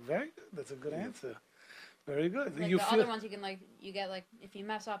 That's a good answer. Very good. Like the other ones, you get if you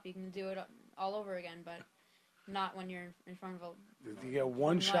mess up, you can do it all over again, but not when you're in front of you get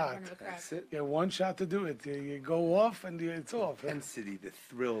one shot. That's it. You get one shot to do it. You go off and it's off. Intensity, the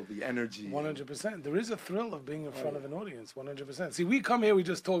thrill, the energy. 100%. There is a thrill of being in front of an audience. 100%. See, we come here, we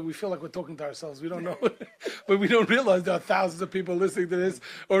just talk. We feel like we're talking to ourselves. We don't know, but we don't realize there are thousands of people listening to this,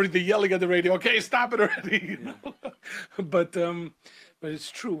 or they're yelling at the radio. Okay, stop it already. You know? But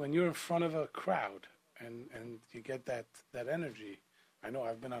it's true when you're in front of a crowd and you get that energy. I know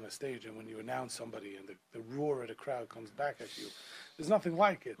I've been on a stage, and when you announce somebody and the roar of the crowd comes back at you, there's nothing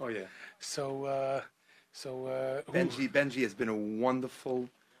like it. Oh, yeah. So Benji has been a wonderful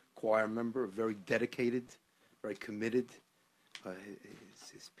choir member, very dedicated, very committed.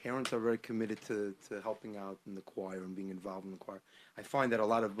 His parents are very committed to helping out in the choir and being involved in the choir. I find that a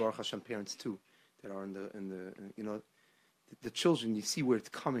lot of Baruch Hashem parents, too, that are in the the children, you see where it's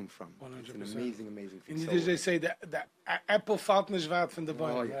coming from. 100%. It's an amazing, amazing thing. And they say that the apple valt nicht weit van de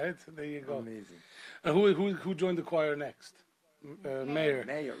boom, yeah. right? There you go. Amazing. And who joined the choir next? Mayor.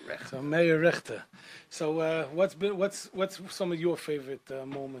 Mayor Recht. So Mayor Rechter. So what's some of your favorite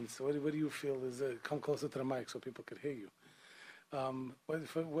moments? What do you feel is come closer to the mic so people could hear you?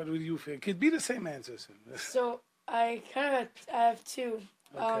 What do you feel? It could be the same answer. So I have two.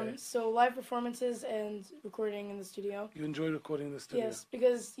 Okay. So live performances and recording in the studio. You enjoy recording in the studio? Yes,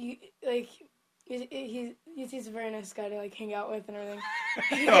 because he's a very nice guy to hang out with and everything.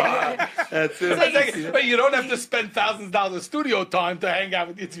 That's it. But you don't have to spend thousands of dollars of studio time to hang out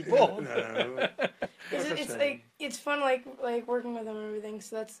with Yitzi Ball. It's fun working with him and everything.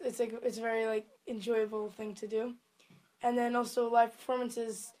 So it's a very enjoyable thing to do. And then also live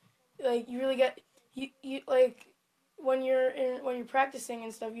performances, you really get you when you're practicing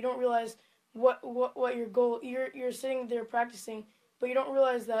and stuff, you don't realize what your goal. You're sitting there practicing, but you don't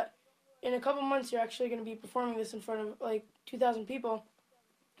realize that in a couple months you're actually going to be performing this in front of 2,000 people.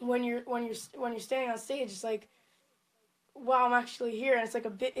 When you're standing on stage, it's wow, I'm actually here, and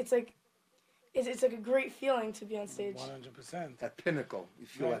it's a great feeling to be on stage. 100%. That pinnacle. You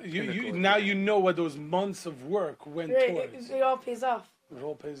feel that You pinnacle. now you know what those months of work went towards. It all pays off. It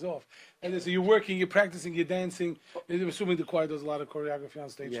all pays off. And so you're working, you're practicing, you're dancing. I'm assuming the choir does a lot of choreography on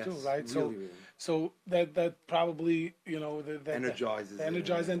stage Yes, too, right? really. So that probably that Energizes it.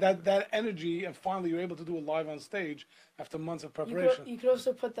 energizes, and that energy, and finally you're able to do it live on stage after months of preparation. You could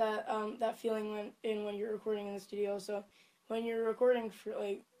also put that that feeling when you're recording in the studio. So when you're recording for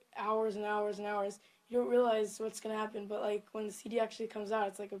like hours and hours and hours, you don't realize what's gonna happen. But like when the CD actually comes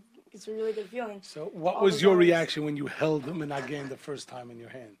out, it's a really good feeling. So what was your reaction when you held the Menagen the first time in your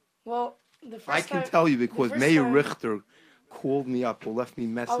hand? Well, the first I can time, tell you because the first Mayor time, Richter called me up or left me I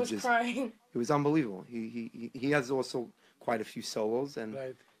messages. was crying. It was unbelievable. He has also quite a few solos and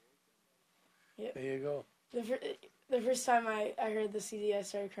Right. Yeah. There you go. The first time I heard the CD, I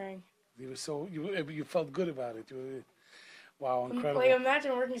started crying. You felt good about it. Wow, incredible. Like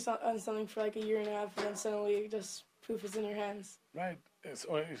imagine working on something for like a year and a half, and then suddenly just poof, it's in your hands. Right. It's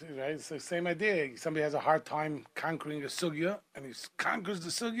the same idea. Somebody has a hard time conquering a sugya, and he conquers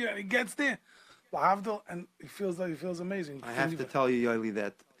the sugya, and he gets there, lahavdil, and he feels amazing. I have to tell you, Yoely,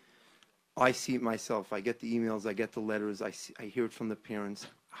 that I see it myself. I get the emails, I get the letters, I hear it from the parents,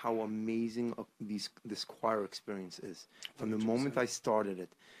 how amazing this choir experience is. From the moment I started it,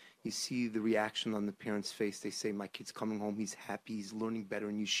 you see the reaction on the parents' face. They say, my kid's coming home, he's happy, he's learning better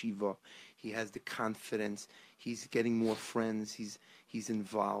in yeshiva, he has the confidence, he's getting more friends, he's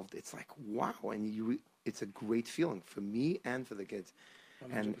involved. It's like, wow, and it's a great feeling for me and for the kids.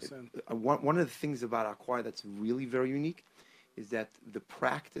 100%. And one of the things about our choir that's really very unique is that the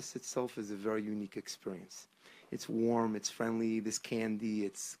practice itself is a very unique experience. It's warm, it's friendly, there's candy,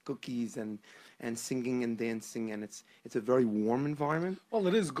 it's cookies and singing and dancing, and it's a very warm environment. Well,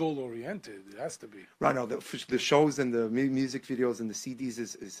 it is goal-oriented. It has to be. Right, no, the shows and the music videos and the CDs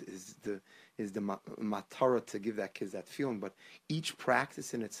is the matara to give that kids that feeling. But each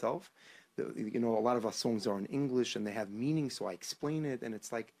practice in itself, a lot of our songs are in English and they have meaning, so I explain it, and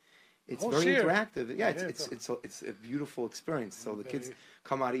it's like, it's very interactive. Yeah, it's a beautiful experience. So the kids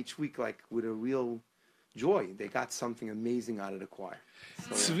come out each week like with a real joy. They got something amazing out of the choir.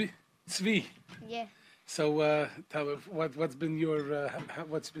 So, Tzvi. Yeah. So tell me, what's been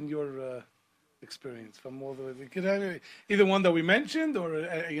your experience from all the either one that we mentioned, or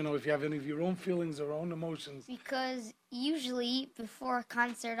if you have any of your own feelings or own emotions? Because usually before a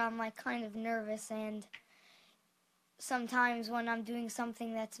concert I'm like kind of nervous, and sometimes when I'm doing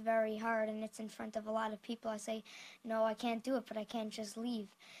something that's very hard and it's in front of a lot of people, I say, no, I can't do it, but I can't just leave.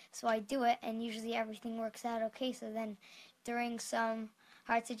 So I do it, and usually everything works out okay. So then during some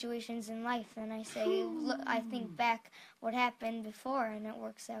hard situations in life, and I say, look, I think back what happened before, and it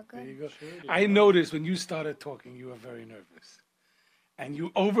works out good. There you go. I noticed when you started talking, you were very nervous. And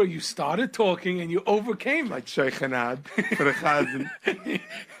you started talking, and you overcame it. Like Sheikhanad for the Chazan.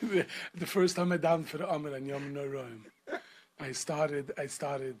 The first time I davened for the Amr and Yom Noraim, I started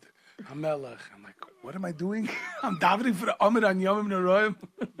Hamelach. I'm like, what am I doing? I'm davening for the Amr and Yom Noraim.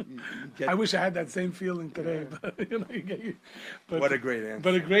 I wish I had that same feeling today. Yeah. But what a great answer.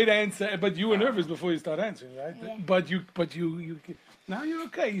 But a great answer. But you were nervous before you start answering, right? Yeah. But you now you're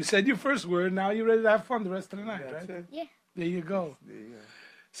okay. You said your first word. Now you're ready to have fun the rest of the night, That's right? it. Yeah. There you go.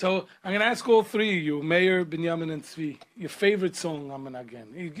 So I'm gonna ask all three of you, Mayor, Binyamin, and Tzvi, your favorite song on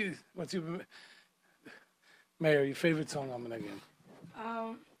Menagen. What's your Mayor? Your favorite song on Menagen?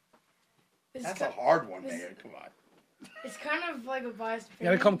 That's a hard one, Mayor. Come on. It's kind of like a biased You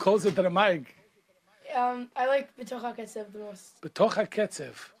gotta come closer to the mic. I like B'toch HaKetzev the most. B'toch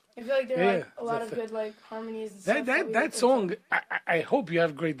HaKetzev. I feel like there are a lot of good harmonies and stuff. That song, I hope you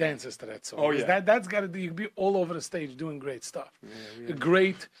have great dances to that song. Oh, yeah. That's got to be, you can be all over the stage doing great stuff. Yeah, A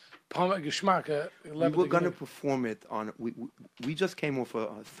great geschmack. We were going to perform it on, we just came off a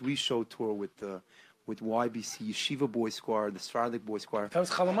 3-show tour with YBC, Yeshiva Boys Choir, the Sephardic Boys Choir. That was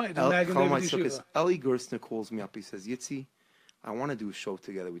Chalamai, the Chalamai Yeshiva. Sukkos. Eli Gerstner calls me up. He says, Yitzi, I want to do a show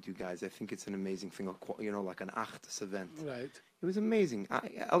together with you guys. I think it's an amazing thing, like an Achtas event. Right. It was amazing.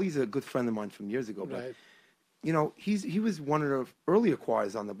 Eli's a good friend of mine from years ago, but right. He was one of the earlier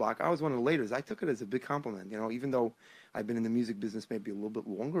choirs on the block. I was one of the laters. I took it as a big compliment. Even though I've been in the music business maybe a little bit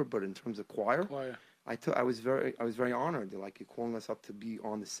longer, but in terms of choir. I was very honored. Like, you're calling us up to be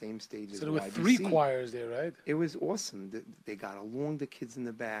on the same stage as So there were YBC. 3 choirs there, right? It was awesome. They got along, the kids in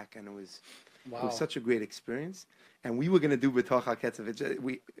the back, and it was such a great experience. And we were going to do B'toch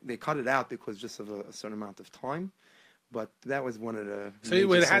HaKetzev. They cut it out because just of a certain amount of time. But that was one of the. So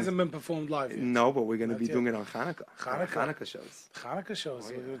it hasn't been performed live yet? No, but we're going to be doing it on Hanukkah. Hanukkah shows. Hanukkah shows.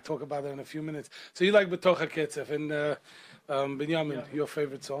 We're going to talk about that in a few minutes. So you like B'toch HaKetzev. And Binyamin, your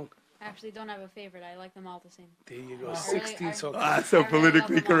favorite song? Actually, don't have a favorite. I like them all the same. There you go. I 16 really- so. So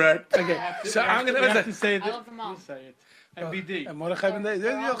politically correct. Okay, so I'm You gonna have to say I that. love them all. You say it. MBD. And Mordechai Ben David.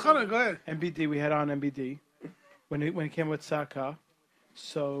 Yeah, Chana, go ahead. MBD. We had on MBD when it came with Saka.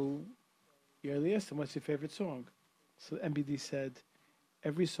 So Yoely asked him, "What's your favorite song?" So MBD said,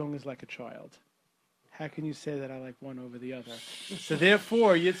 "Every song is like a child. How can you say that I like one over the other?" So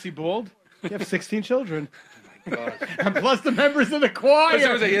therefore, Yitzi Bald, you have 16 children. And plus the members of the choir. You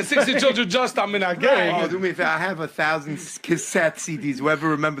have 16 children just I'm in our gang. Oh, do me a favor. I have 1,000 cassette CDs. Whoever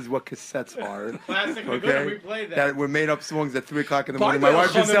remembers what cassettes are. Classic. Okay? We played that. That were made up songs at 3 o'clock in the By morning. the My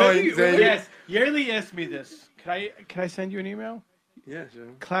wife was way, saying, Yes, Yoely asked me this. Can I send you an email? yeah, sure.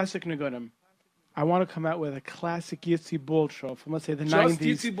 Classic Nagunim. I want to come out with a classic Yitzi Bald show from, let's say, the Just 90s.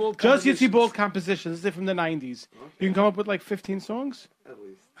 Yitzi Bald Just Yitzi compositions. Bald compositions. They're from the 90s. You can come up with like 15 songs? At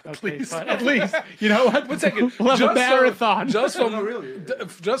least. Okay, least. fine. At least. You know what? One second. We'll have a marathon. Just from, really.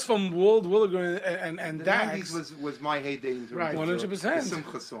 just from Wald Williger and The Dax. 90s was my heyday. In terms Right. of 100%. the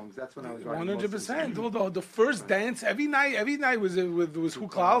Simcha songs. That's when I was writing. 100%. Although the first dance every night was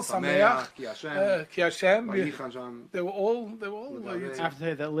Huklal Sameach, Ki Hashem. Ki Hashem. Vayich Hashem. They were all. I have to tell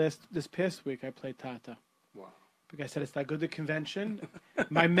you that this past week I played Tata. Wow. Because I said it's Aguda convention.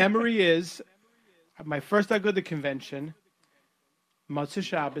 My memory is my first Aguda convention, Motzei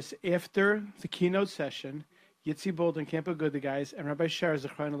Shabbos, after the keynote session, Yitzi Bold and Camp Aguda guys and Rabbi Sher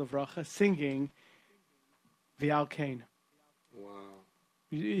Zechron Levracha singing Vial Kane. Wow.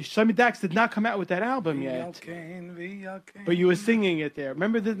 Shlomi Dax did not come out with that album yet, but you were singing it there.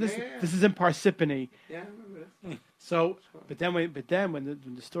 Remember this? This is in Parsippany. Yeah, I remember this. So, but then when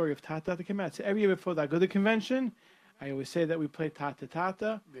the story of Tata came out, so every year before the Aguda convention, I always say that we play Tata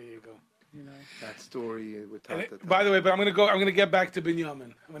Tata. There you go. You know. That story with And Tata. by the way, but I'm gonna get back to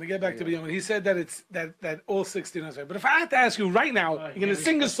Binyamin. I'm gonna get back to Binyamin. He said that it's that all 16 are right. But if I had to ask you right now, you're gonna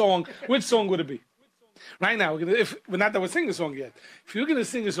sing a song. Which song would it be? Right now, we're not that we're singing a song yet. If you're gonna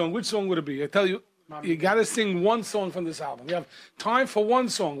sing a song, which song would it be? I tell you, you gotta sing one song from this album. You have time for one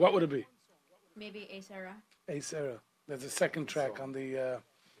song. What would it be? Maybe A Sarah. Hey Sarah, that's the second track on the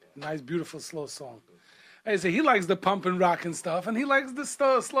nice, beautiful, slow song. I say he likes the pump and rock and stuff, and he likes the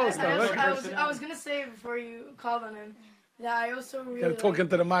slow stuff. I was gonna say before you called on him that I also really Gotta talk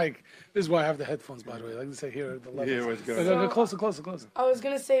into the mic. This is why I have the headphones, by the way. Like to say here at the levels. Here what's going Go on. closer. I was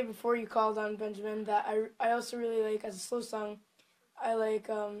gonna say before you called on Benjamin that I also really like, as a slow song, I like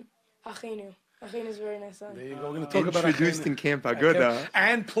Achenu. Achenu is a very nice song. There you go. We're gonna talk about Introduced in Camp Aguda.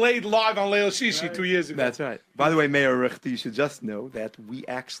 and played live on Leil Shishi 2 years ago. That's right. By the way, Mayor Richter, you should just know that we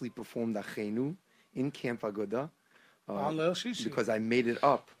actually performed Achenu in Camp Aguda. On Leil Shishi. Because I made it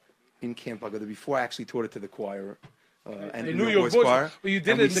up in Camp Aguda before I actually taught it to the choir. And The the New York Boys. choir. Well, you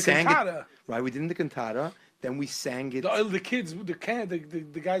did And it we in the sang cantata. Right, we did it in the cantata. Then we sang it. The kids,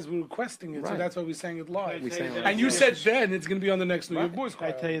 the guys were requesting it, so Right. that's why we sang it live. We sang it And you said then it's gonna be on the next New York Boys I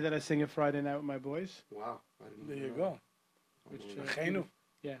choir. tell you that I sing it Friday night with my boys. Wow. There you go. Achenu.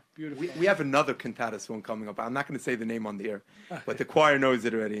 Yeah, beautiful. We have another cantata song coming up. I'm not going to say the name on the air, but the choir knows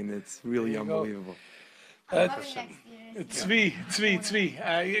it already, and it's really There you go. unbelievable.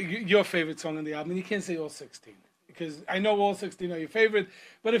 Tzvi, your favorite song on the album, and you can't say all 16, because I know all 16 are your favorite,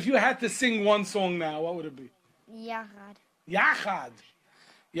 but if you had to sing one song now, what would it be? Yachad. Yachad.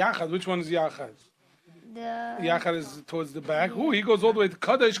 Yachad, which one is Yachad? The Yachad is towards the back. Ooh, he goes all the way to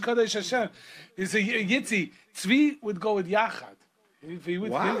Kadosh, Kadosh Hashem. He's a Yitzi. Tzvi would go with Yachad. If he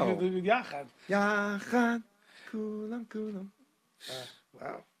would Wow. with Yachad. Yachad, kulam, kulam.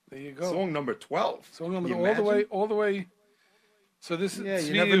 Wow. There you go. Song number 12. Song number You all the way. So this is Yeah, Tzvi,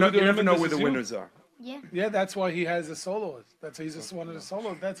 you never who know, the you never women know this where the is you? winners are. yeah. Yeah, that's why he has a soloist. That's why he's one of the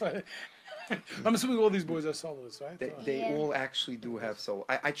solos. That's why. I'm assuming all these boys are soloists, right? They Yeah. all actually do have solo.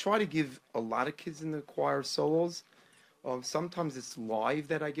 I try to give a lot of kids in the choir solos. Sometimes it's live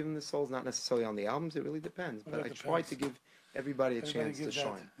that I give them the solos, not necessarily on the albums. It really depends. But It I try depends. to give everybody a Everybody chance to give that-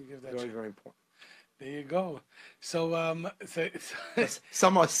 shine. you give that Very, chance. very important. There you go. So,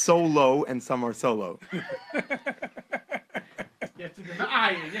 Some are solo and some are solo. You have to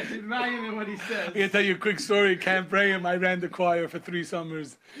deny it. You have to deny it in what he says. I'm gonna tell you a quick story. Camp Braham, I ran the choir for 3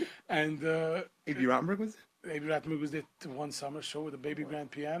 summers, and Maybe Rottenberg was Baby Rattenberg was there to one summer show with a baby grand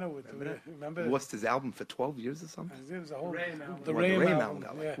piano. Remember? lost his album for 12 years or something. It was a whole Rain album. the Well, Rain Rain album.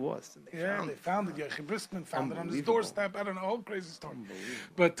 album, Yeah. like, lost, and They found it. Yochim Briskman found it on his Unbelievable. doorstep. I don't know, whole crazy story.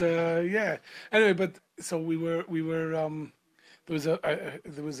 But yeah. Anyway, but so we were.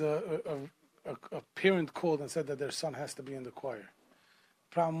 There was a parent called and said that their son has to be in the choir.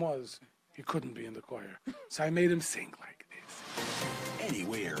 Problem was he couldn't be in the choir, so I made him sing like this.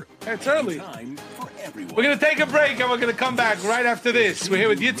 Anywhere, It's early. anytime, for everyone. We're going to take a break and we're going to come back right after this. We're here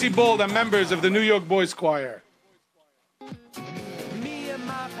with Yitzi Bold and members of the New York Boys Choir. Me and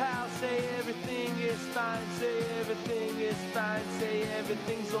my pal say everything is fine, say everything is fine, say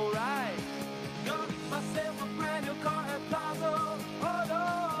everything's alright. Got myself a brand new car at Plaza,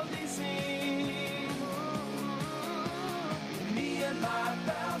 auto leasing. Me and my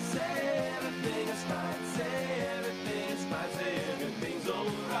pal say everything is fine, say everything is fine, say everything's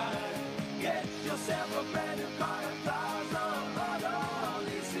alright. Get yourself a brand new car at Plaza, auto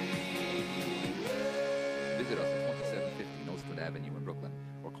leasing. Visit us at 2750 Nostrand Avenue in Brooklyn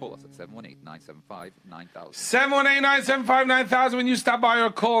or call us at 718-975-9000. 718-975-9000. When you stop by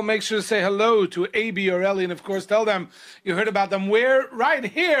or call, make sure to say hello to AB or Ellie, and of course tell them you heard about them. We're right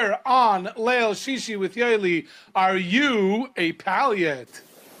here on Leil Shishi with Yoely. Are you a pal yet?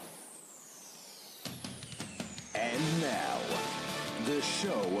 And now, the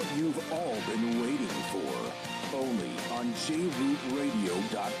show you've all been waiting for. Only on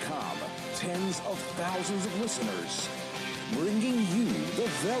JRootRadio.com. Tens of thousands of listeners. Bringing you the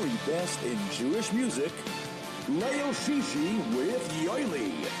very best in Jewish music. Leil Shishi with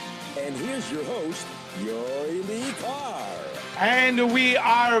Yoely. And here's your host, Yoely Kar. And we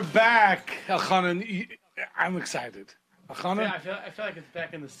are back. Elchanan, I'm excited. Elchanan? Yeah, I feel like it's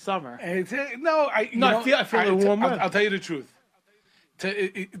back in the summer. I feel a little warm. I'll tell you the truth.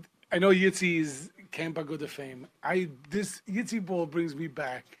 I know Yitzi came by good of fame. This Yitzi Ball brings me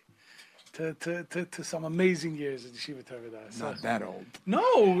back to some amazing years at Yeshiva Torah. Not that old.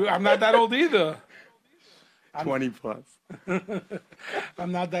 No, I'm not that old either. 20 plus.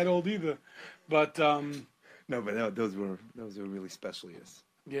 I'm not that old either, but no, but those were really special years.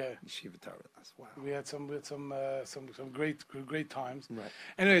 Yeah, Yeshiva Torah. Wow. We had some great times. Right.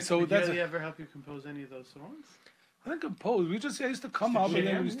 Anyway, so Did that's Yoely ever help you compose any of those songs? I didn't compose. We just used to come up jam? and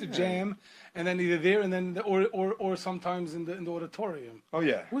then we used to jam, and then either there and then or sometimes in the auditorium. Oh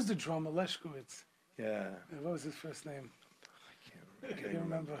yeah. Who's the drummer? Leshkowitz. Yeah. What was his first name? I can't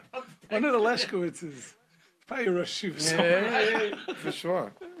remember. One of the Leshkowitzes. Probably a Rosh Hashiva. Yeah, for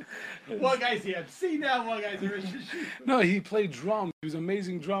sure. One guy's the MC now, one guy's the Rosh Hashiva. No, he played drums. He was an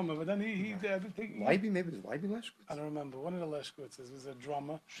amazing drummer, but then he did everything. Leiby, maybe it was Leiby Leshkowitz? I don't remember. One of the Leshkowitzes was a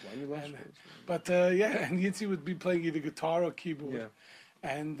drummer. Leiby Leshkowitz. But and Yitzi would be playing either guitar or keyboard. Yeah.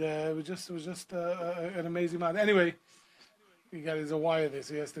 And it was just an amazing amount. Anyway, there's a wire there,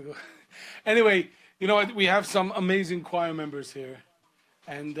 so he has to go. Anyway, you know what? We have some amazing choir members here.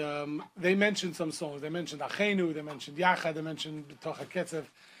 And they mentioned some songs. They mentioned Achenu, they mentioned Yachad, they mentioned B'toch HaKetzev.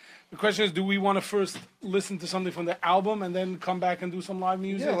 The question is, do we want to first listen to something from the album and then come back and do some live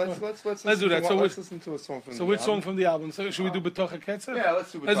music? Yeah, let's do that. Let's listen to a song from the album. So which song from the album? So should we do B'toch HaKetzev? Yeah,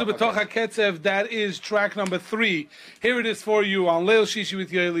 let's do B'toch HaKetzev. That is track number 3. Here it is for you on Leil Shishi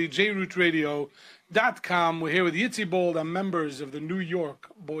with Yoely, JRootRadio.com. We're here with Yitzi Bold and members of the New York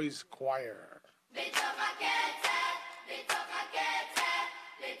Boys Choir.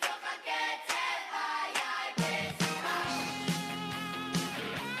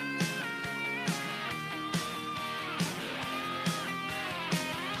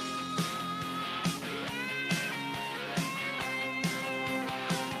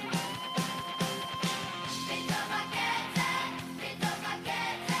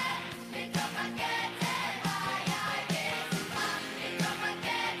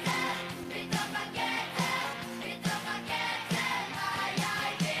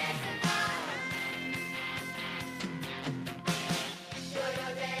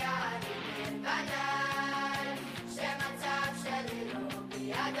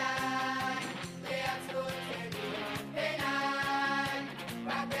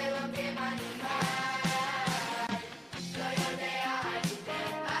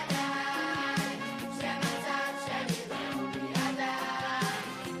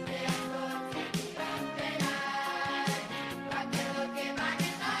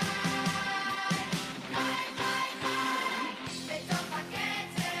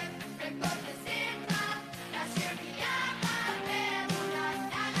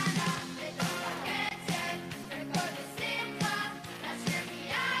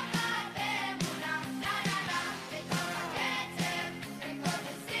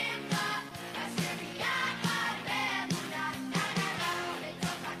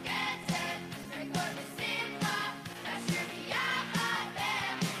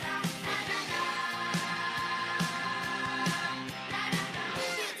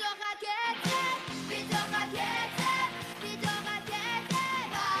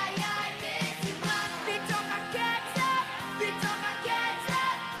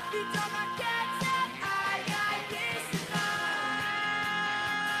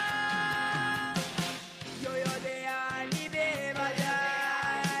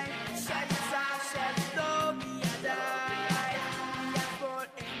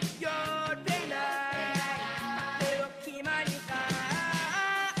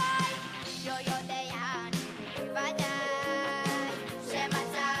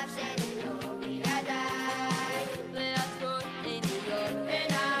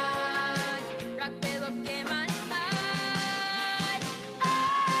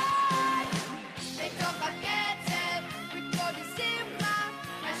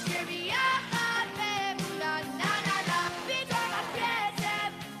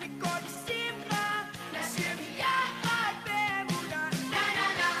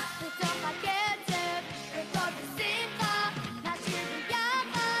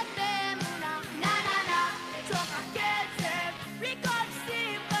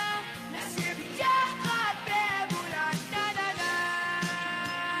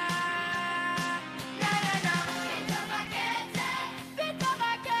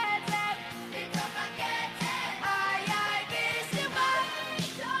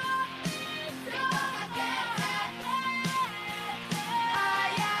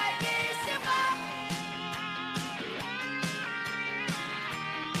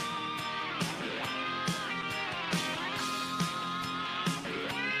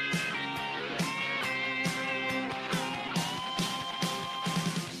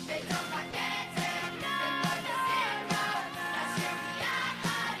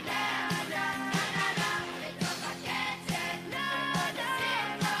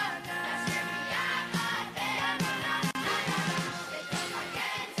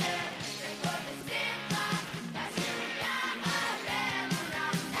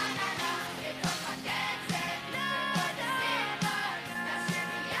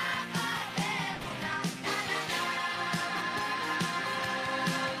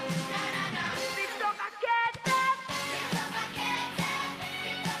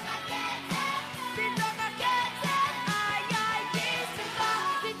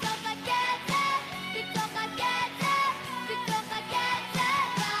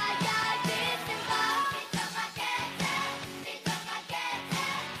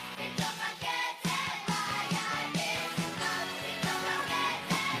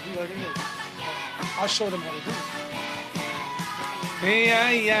 I'll show them how to do it.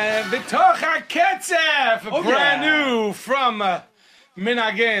 Yeah. B'toch HaKetzef, brand new from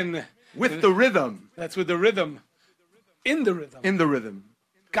Minagen. With the rhythm. That's with the rhythm. In the rhythm. In the rhythm.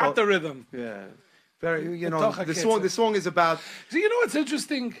 Got the rhythm. Yeah. Very, you know, B'toch the HaKetzef. song is about... So you know what's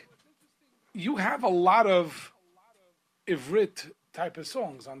interesting? You have a lot of Ivrit type of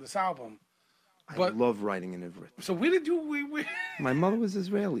songs on this album. I love writing in Ivrit. So where did you... My mother was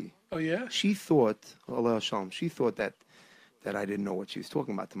Israeli. Oh, yeah? She thought, Allah Shalom, she thought that I didn't know what she was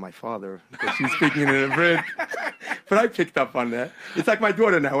talking about to my father because she was speaking in Ivrit. But I picked up on that. It's like my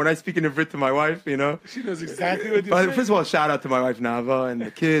daughter now. When I speak in Ivrit to my wife, you know. She knows exactly what you're But saying. first of all, shout out to my wife Nava and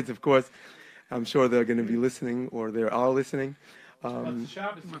the kids, of course. I'm sure they're going to be listening or they are listening.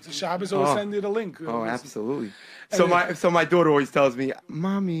 Shabbos always send you the link. Oh, absolutely. So my daughter always tells me,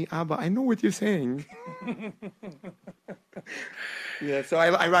 Mommy, Abba, I know what you're saying. Yeah, so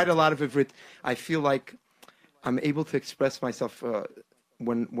I write a lot of Ivrit. I feel like I'm able to express myself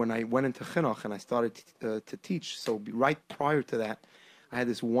when I went into Chinuch and I started to teach. So right prior to that, I had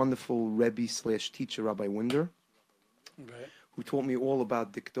this wonderful Rebbe/teacher, Rabbi Winder, who taught me all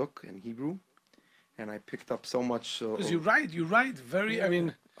about Dikduk and Hebrew. And I picked up so much. Because you write very. I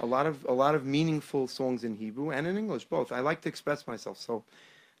mean, a lot of meaningful songs in Hebrew and in English, both. I like to express myself, so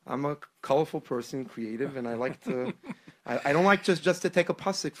I'm a colorful person, creative, and I like to. I don't like just to take a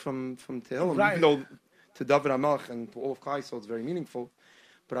pasuk from Tehillim, even though to David HaMelech and to all of Klal Yisrael it's very meaningful.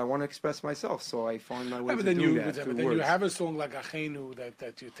 But I want to express myself, so I find my way to do that. But then you have a song like Achenu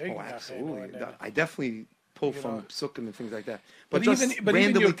that you take. Oh, absolutely. Achenu, I definitely pull from psukim and things like that. But But just even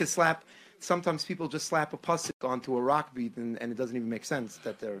randomly to slap. Sometimes people just slap a pasuk onto a rock beat, and it doesn't even make sense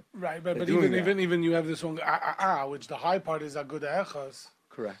that they're right. they're But doing even you have the song which the high part is Aguda Echos.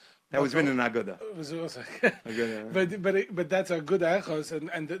 Correct. That was written in Aguda. It was also, Aguda. but that's Aguda Echos,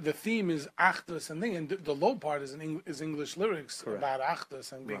 and the theme is Achdus and thing, and the low part is English lyrics about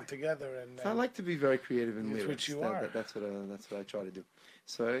Achdus and being together. And I like to be very creative in that's lyrics. what you are. That's what I try to do.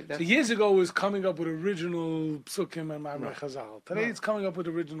 So years ago, it was coming up with original psukim and Ma'amrei Chazal. Today, it's coming up with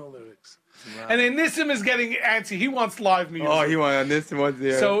original lyrics. And then Nissim is getting antsy. He wants live music. Oh, he wants this one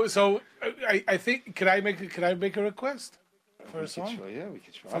there. So I think could I make a request for a song? Yeah, we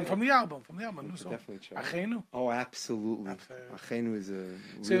could try. From the album, new song. Definitely try. Achenu. Oh, absolutely. Achenu is a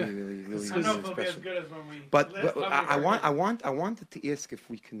really I don't know if it'll be as special. good as when we. But last I wanted to ask if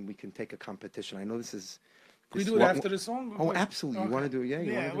we can take a competition. I know this is. Can we do it after the song? Oh, absolutely. Okay. You want to do it? Yeah,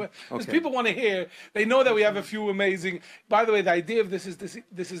 Yeah, because okay. people want to hear. They know that we have a few amazing. By the way, the idea of this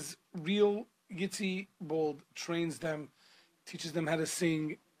is real. Yitzi Bold trains them, teaches them how to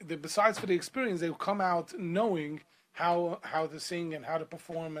sing. Besides for the experience, they come out knowing how to sing and how to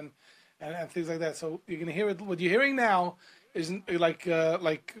perform and things like that. So you're gonna hear it. What you're hearing now is like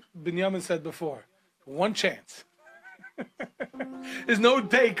Binyamin said before, one chance. There's no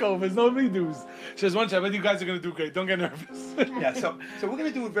takeovers, no redos. Just one chance. But you guys are gonna do great. Don't get nervous. Yeah. So we're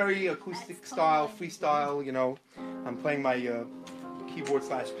gonna do a very acoustic style, freestyle. You know, I'm playing my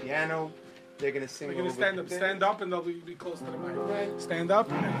keyboard/piano. They're gonna sing. We're gonna stand up, and they'll be close to the mic. Right. Stand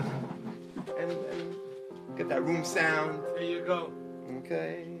up, and get that room sound. There you go.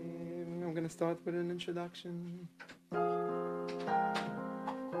 Okay, I'm gonna start with an introduction.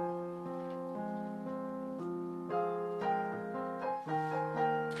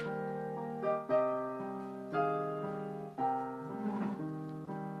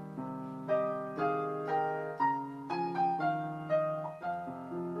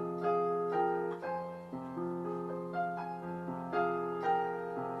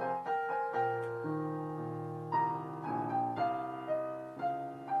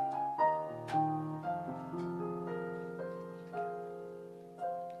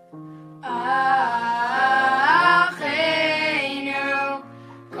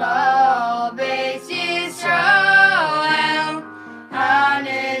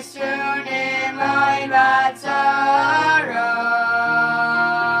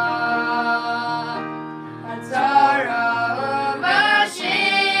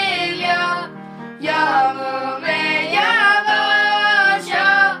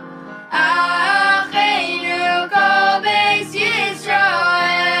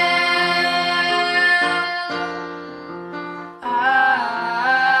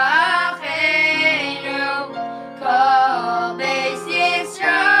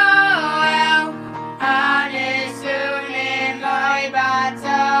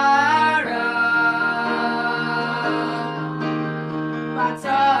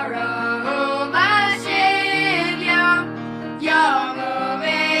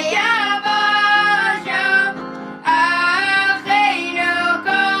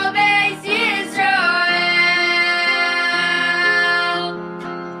 Israel.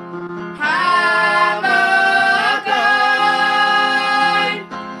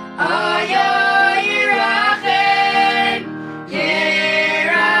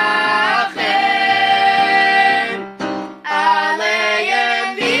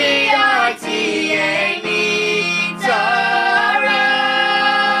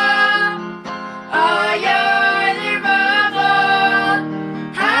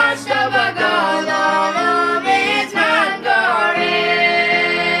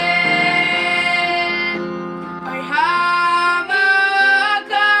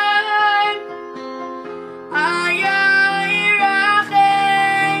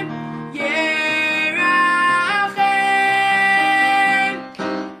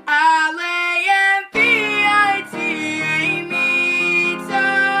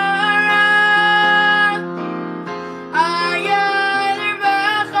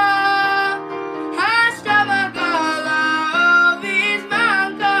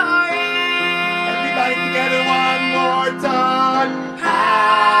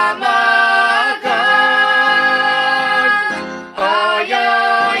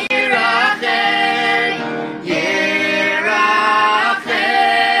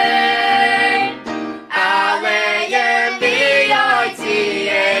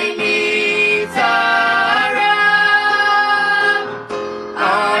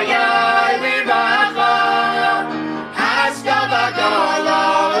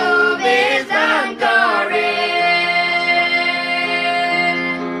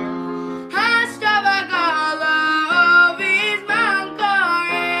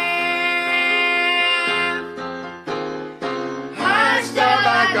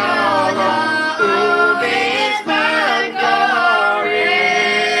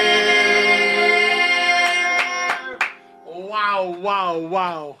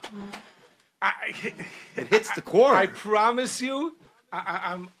 It hits the core. I promise you,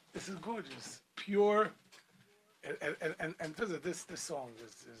 I'm. This is gorgeous, pure, and this song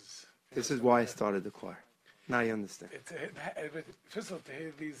is. This is why I started the choir. Now you understand. First of all, to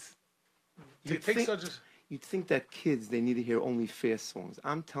hear these, You'd think that kids, they need to hear only fast songs.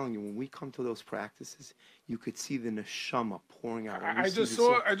 I'm telling you, when we come to those practices, you could see the neshama pouring out. I just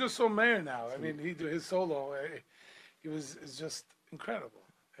saw Mayor now. I mean, he did his solo. It's just incredible,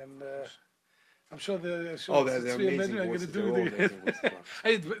 and I'm sure the they're three amazing are going to voices. do They're all amazing voices.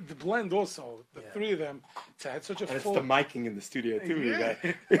 Hey, the blend also. The three of them. It had such a And full. it's the miking in the studio too. Yeah.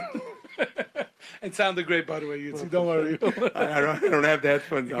 It sounded great, by the way. Yitzi, don't worry. I don't have the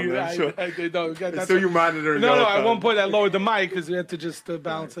headphones on, but I'm sure. That's so you monitor. No, at one point I lowered the mic because we had to just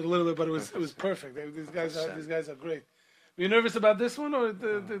balance it a little bit, but it was perfect. These guys are great. Were you nervous about this one, or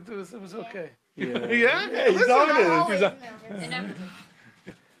it was okay? Yeah. Yeah, he's on it. It's inevitable.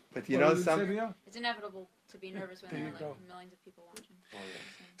 But you know something? It's inevitable to be nervous when there are like millions of people watching.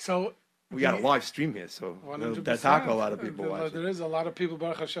 So we got a live stream here, so 100%. that's a lot of people watching. There is a lot of people,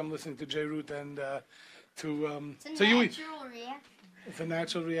 Baruch Hashem, listening to JRoot and to. It's a natural reaction. It's a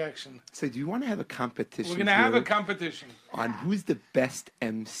natural reaction. So do you want to have a competition? We're gonna have a competition on who's the best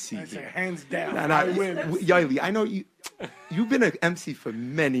MC. I say hands down. I win. Yoely, I know you've been an MC for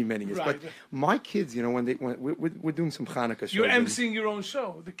many years, Right. but my kids, you know, when we're doing some Hanukkah shows. You're emceeing your own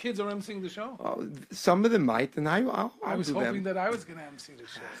show. The kids are emceeing the show. Some of them might, and I'll I was do hoping them. that I was gonna MC the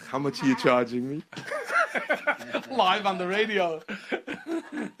show. How much are you charging me? Live on the radio.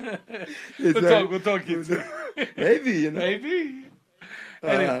 We'll talk kids. Maybe, you know. Maybe.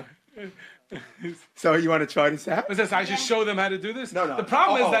 Anyway. So you want to try this out? What's this? I should show them how to do this? No. The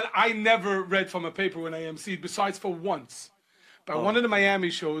problem is that I never read from a paper when I emceed, besides for once. By one of the Miami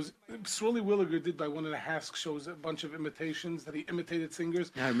shows, Sroli Williger did by one of the Hask shows a bunch of imitations that he imitated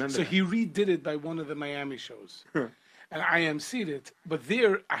singers. Yeah, I remember So that. he redid it by one of the Miami shows. And I emceed it. But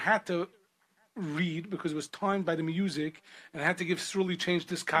there, I had to read because it was timed by the music, and I had to give Sruli changed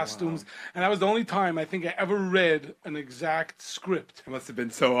his costumes. And that was the only time I think I ever read an exact script. It must have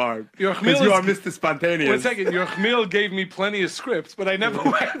been so hard. Your Because you are Mr. Spontaneous. One second, your Chmil gave me plenty of scripts, but I never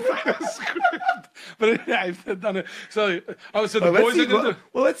went by the script. But I've done it. So the boys are going to do.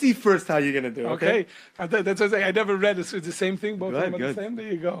 Well, let's see first how you're going to do. Okay. That's what I'm saying. I never read it. So it's the same thing. Both of them are the same.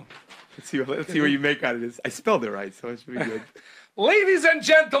 There you go. Let's see what you make out of this. I spelled it right, so it should be good. Ladies and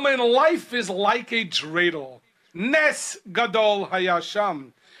gentlemen, life is like a dreidel. Nes gadol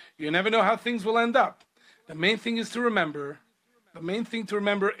hayasham. You never know how things will end up. The main thing to remember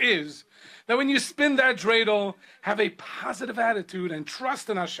is that when you spin that dreidel, have a positive attitude and trust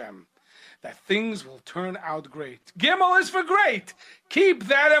in Hashem that things will turn out great. Gimel is for great. Keep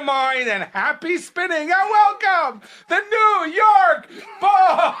that in mind and happy spinning. And welcome the New York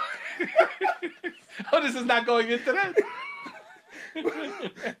Ball. Oh, this is not going into that.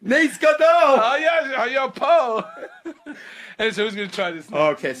 Nice gadol. Oh yeah, Paul. And so who's gonna try this now?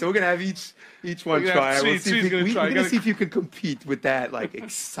 Okay, so we're gonna have each one try. We're gonna see if you can compete with that like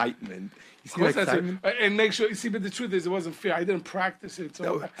excitement. You see that excitement? And make sure. See, but the truth is, it wasn't fair. I didn't practice it, so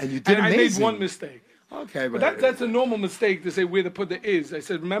No, and you did I made amazing. one mistake. Okay, But that's a normal mistake to say where to put the is. I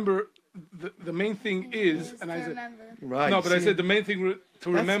said, remember, the main thing is, and I said, right. no, but I said the main thing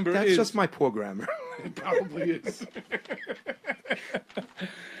to remember that's is. just my poor grammar. It probably is.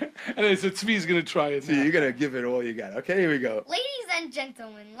 And I said, Tzvi's going to try it. So you're going to give it all you got. Okay, here we go. Ladies and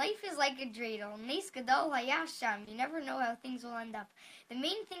gentlemen, life is like a dreidel. Nes gadol hayasham. You never know how things will end up. The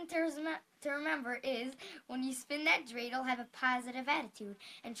main thing to remember is when you spin that dreidel, have a positive attitude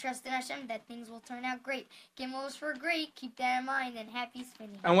and trust in Hashem that things will turn out great. Gimel is for great. Keep that in mind and happy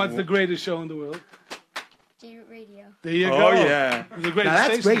spinning. And what's the greatest show in the world? JRoot Radio. There you go. Oh, yeah. It's a great Now,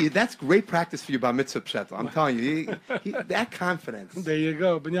 that's station. great. That's great practice for you bar mitzvah pshetel. I'm telling you, that confidence. There you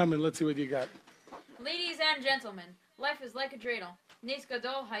go. Benjamin, let's see what you got. Ladies and gentlemen, life is like a dreidel. Nes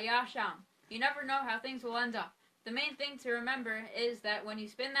gadol hayasham. You never know how things will end up. The main thing to remember is that when you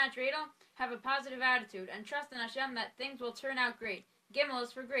spin that dreidel, have a positive attitude and trust in Hashem that things will turn out great. Gimel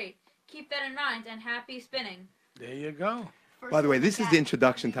is for great. Keep that in mind and happy spinning. There you go. By the way, this is the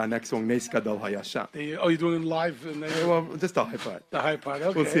introduction to our next song, Nes Gadol Hayasham. Oh, you're doing it live? Well, just the high part. The high part,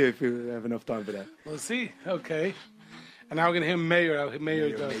 okay. We'll see if we have enough time for that. We'll see. Okay. And now we're going to hear Mayor.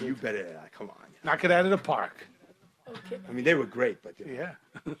 Mayor does it. You better, come on. Knock it out of the park. Okay. I mean, they were great, but... Yeah.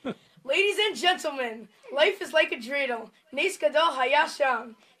 Ladies and gentlemen, life is like a dreidel. Nes gadol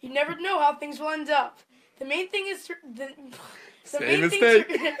hayasham. You never know how things will end up. The main thing is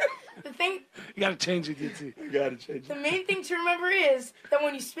You gotta change it, Yitzi. You gotta change it. The main thing to remember is that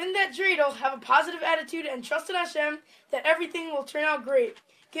when you spin that dreidel, have a positive attitude and trust in Hashem that everything will turn out great.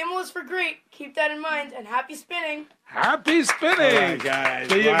 Gimel is for great. Keep that in mind, and happy spinning. Happy spinning. All right, guys.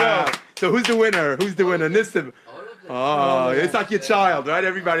 There you Wow. go. So who's the winner? Who's the winner? Nissim. Oh, it's like your child, right?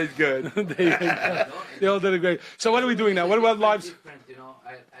 Everybody's good. There you go. They all did it great. So what are we doing now? What about lives? Different, you know.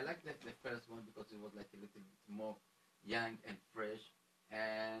 I like the first one because it was like a little bit more young and fresh.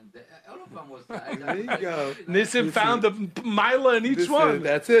 And all of them was. There you go. Nissim found a mila in each Listen, one.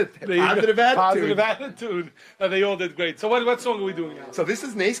 that's it. There you go. Positive attitude. Positive attitude. They all did great. So what song are we doing now? So this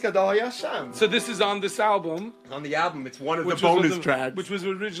is Neis Gadol Yasham. So this is on this album. On the album, it's one of the Which was bonus tracks. Which was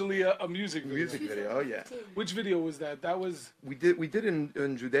originally a music video. Music video, oh yeah. Which video was that? That was We did in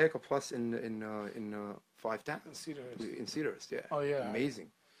Judaica Plus in 5 towns. Cedarhurst. In Cedarhurst, yeah. Oh, yeah. Amazing.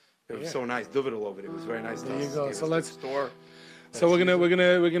 It was Yeah. so nice. Duvid all over it. It was very nice. There you to go. us. So Gave us let's- the store. So we're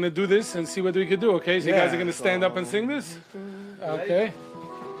gonna do this and see what we can do. Okay, so you guys Yeah, are gonna stand up and sing this. Okay.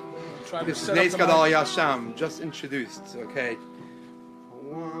 Try to This is set up Neis the Gadol mic. Yasham, just introduced. Okay.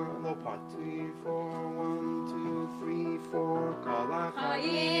 1, low part. 3, 4, 1, 2, 3, 4.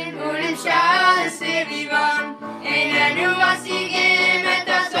 חיים ונמשל סביבם, איננו משיגים את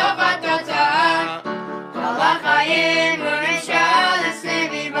הסוף התוצאה. כל החיים ונמשל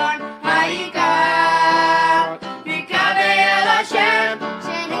סביבם, העיקר מקווה אל השם,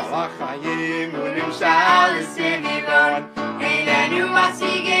 החיים ונמשל סביבם, איננו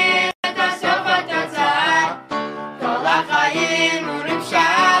משיגים את הסוף התוצאה. כל החיים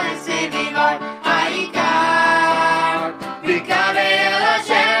ונמשל סביבם, העיקר מקווה אל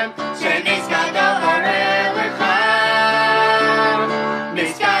השם, שנס גדול עורר לך.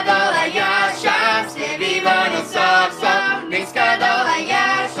 נס גדול היה שם סביבנו סוף סוף, נס גדול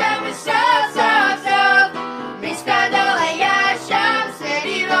היה שם סוף סוף סוף. נס גדול היה שם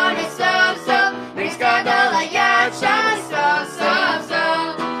סביבנו סוף סוף, נס גדול היה שם סוף סוף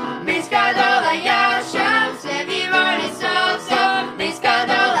סוף. נס גדול היה שם סביבנו סוף סוף, נס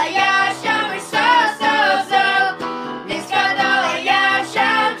גדול היה שם סוף סוף סוף. נס גדול היה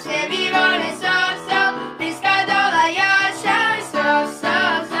שם סביבנו סוף סוף, נס גדול היה שם סוף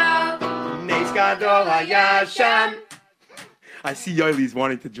סוף סוף. Neis Gadol Yasham. I see Yoely's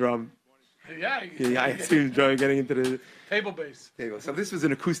wanting to drum. Yeah. Yeah, I see him drum, getting into the Table bass. table. So this was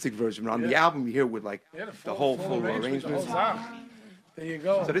an acoustic version. On the album, you hear with like Yeah, the whole full full arrangement, the arrangements. whole sound. There you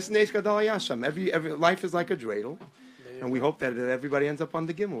go. So this is Neis Gadol Yasham. Every life is like a dreidel, and we hope that everybody ends up on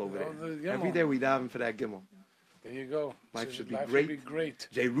the gimel over Oh, the there. gimel. Every day we daven for that gimel. There you go. Life should be Life great. should be great.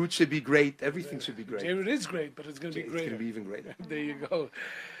 JRoot should be great. Everything should be great. JRoot is great, but it's going to be It's greater. going to be even greater. There you go.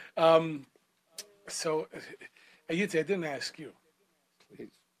 So, Ayitzi, I didn't ask you. Please.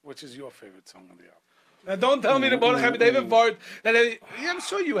 Which is your favorite song on the album? Now, don't tell me the Mordechai David part. I'm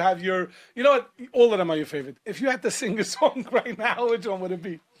sure you have your. You know what? All of them are your favorite. If you had to sing a song right now, which one would it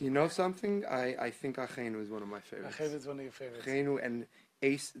be? You know something? I think Achenu is one of my favorites. My favorite's one of your favorites. Achenu and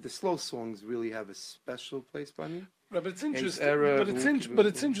Ace, the slow songs really have a special place by me. Right, but it's interesting. Era, But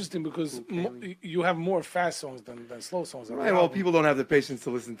it's interesting because you have more fast songs than slow songs. On the Right, well, album. people don't have the patience to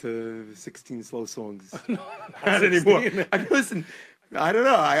listen to 16 slow songs. Not Not anymore. 16. I mean, listen, I don't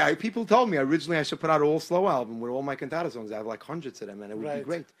know. People told me originally I should put out an all slow album with all my cantata songs. I have like hundreds of them, and it would be Right.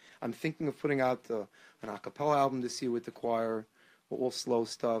 great. I'm thinking of putting out an a cappella album this year with the choir, all slow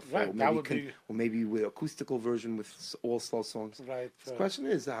stuff, Right, or that maybe would be- or maybe with acoustical version with all slow songs. Right. The question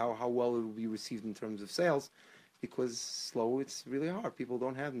is how well it will be received in terms of sales. Because slow, it's really hard. People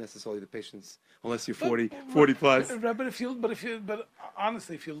don't have necessarily the patience unless you're 40 plus. Right, but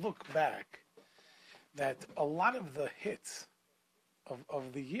honestly, if you look back, that a lot of the hits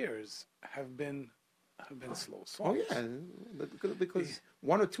of the years have been slow songs. Oh yeah, because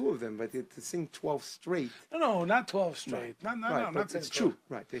one or two of them, but to sing 12 straight. No, not 12 straight. Right. No, Right, I'm but not saying it's 12. true.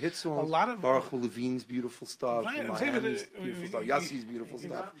 Right, the hit songs. A lot of- Baruch Levine's beautiful stuff. Right, I'm Miami's saying that beautiful stuff. Yassi's beautiful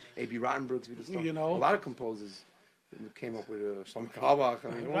stuff. A.B. Rottenberg's beautiful stuff. You know. A lot of composers came up with Shlomo Carlebach.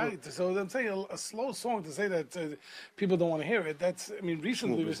 I mean, all Right, so I'm saying a slow song to say that people don't want to hear it. That's, I mean,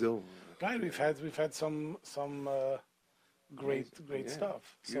 recently, Brazil. right? We've had some great Yeah,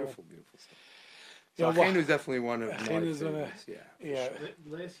 stuff. Beautiful, beautiful stuff. Yeah, So well, Achenu is definitely one of my Achenu's one of- favorites. Yeah. Yeah,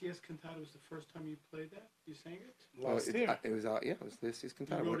 Last year's cantata was the first time you played that? You sang it? last it, year. it was it was last year's You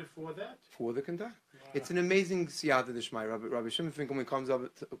cantata. wrote it for that? For the cantata. It's an amazing siyata d'shmai. Rabbi Shimon Finkelman comes up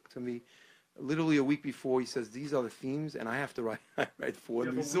to me literally a week before. He says, these are the themes, and I have to write 4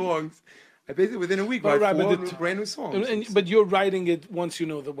 new songs. I basically, within a week, But write right, 4 but brand new songs. But you're writing it once you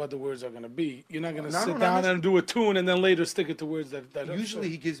know what the words are going to be. You're not going to No, sit no, down not and do a tune and then later stick it to words that Usually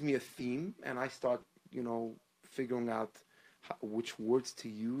he gives me a theme, and I start, figuring out which words to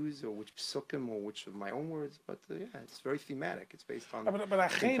use or which psukim or which of my own words. But yeah, it's very thematic. It's based on. But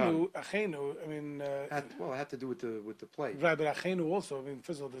Achenu, I mean. Well, it had to do with the play. Right, but Achenu also. I mean,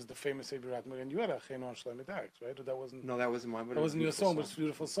 first of all, there's the famous Ebirat Mur, and you had Achenu on Shlomo Dax, right? Or that wasn't. No, that wasn't mine. That wasn't your song, but it's a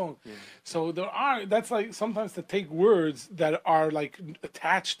beautiful song. Yeah. So there are. That's like sometimes to take words that are like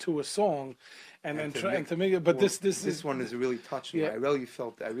attached to a song, and to make it. But well, this one is really touching. Yeah. I really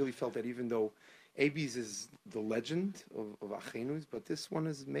felt that even though Abies is the legend of Achenus, but this one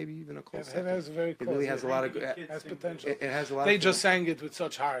is maybe even a close. It has very close. It really has a lot of. It has potential. It has a lot. They just sang it with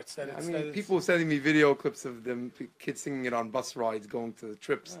such hearts that it's. I mean, people are sending me video clips of them kids singing it on bus rides, going to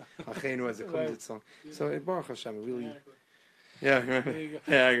trips. Achenu as a Kumzit song. So Baruch Hashem, it really. Yeah. There you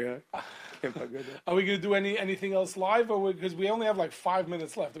go. Yeah. Are we going to do anything else live, or because we only have like 5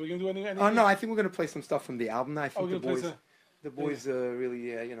 minutes left? Are we going to do anything? Oh no, I think we're going to play some stuff from the album. I think the boys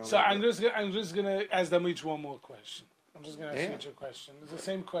really, So I'm just gonna ask them each one more question. I'm just gonna ask each a question. It's the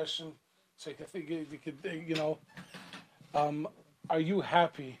same question, so I think you could, are you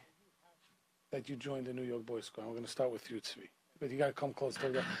happy that you joined the New York Boys Choir? We're gonna start with you, Tzvi, but you gotta come close to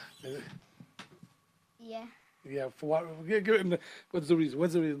the. Yeah. Yeah. For what? What's the reason?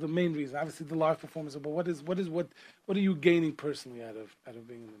 What's the main reason? Obviously, the live performance. But what are you gaining personally out of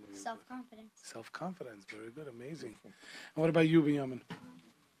being in the New York? Self-confidence. Self-confidence. Very good. Amazing. And what about you, Binyamin?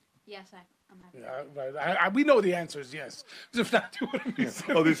 Yes, I'm happy. Yeah, right. We know the answer is yes. If not, you wouldn't be.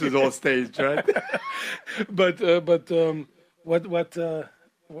 Oh, this is all staged, right? But what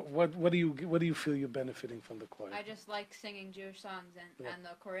do you feel you're benefiting from the choir? I just like singing Jewish songs and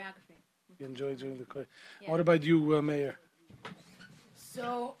the choreography. You enjoy doing the choir. Yeah. What about you, Mayor?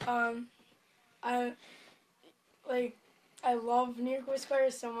 So I love New York Boys Choir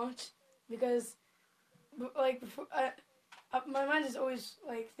so much because before my mind is always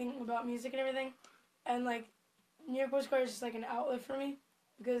like thinking about music and everything, and like New York Boys Choir is just like an outlet for me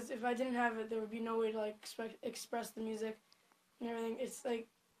because if I didn't have it, there would be no way to like express the music and everything. It's like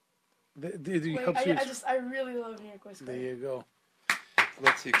I really love New York Boys Choir. There you go.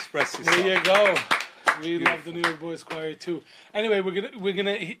 Lets you express yourself. There you go. We love the New York Boys Choir too. Anyway, we're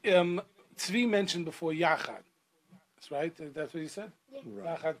gonna. Tzvi mentioned before Yachad. That's right. That's what you said. Yeah.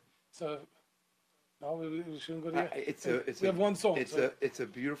 Right. Yachad. So. No, we shouldn't go there. We have one song. It's a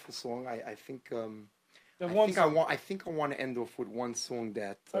beautiful song. I think I want to end off with one song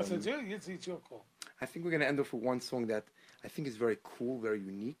that. It's your call. I think we're going to end off with one song that I think is very cool, very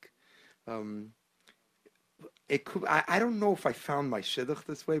unique. It could. I don't know if I found my shidduch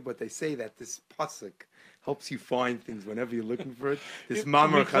this way, but they say that this pasuk helps you find things whenever you're looking for it. This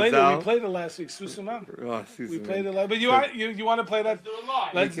Mamar Chazal. We played it last week, Susuman. Oh, we played it live. But you want to play that?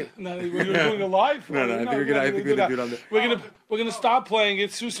 Let's do it live. We're doing it live. No, I think we're gonna do it on the. We're gonna start playing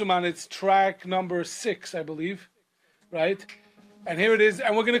it, Susuman. It's track number 6, I believe, right? And here it is.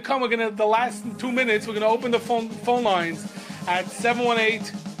 And we're gonna the last 2 minutes. We're gonna open the phone lines at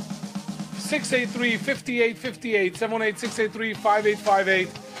 718. 683-5858, 718-683-5858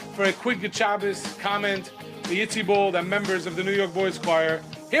 for a quick Shabbos comment, the Yitzi Bold and members of the New York Boys Choir.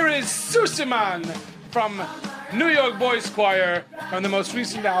 Here is Susiman from New York Boys Choir from the most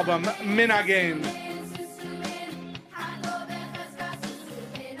recent album, Minagain.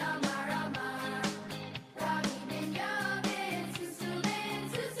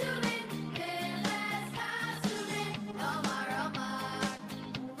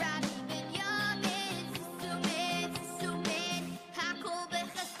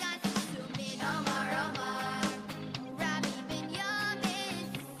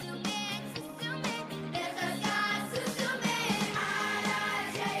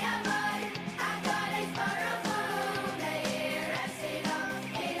 I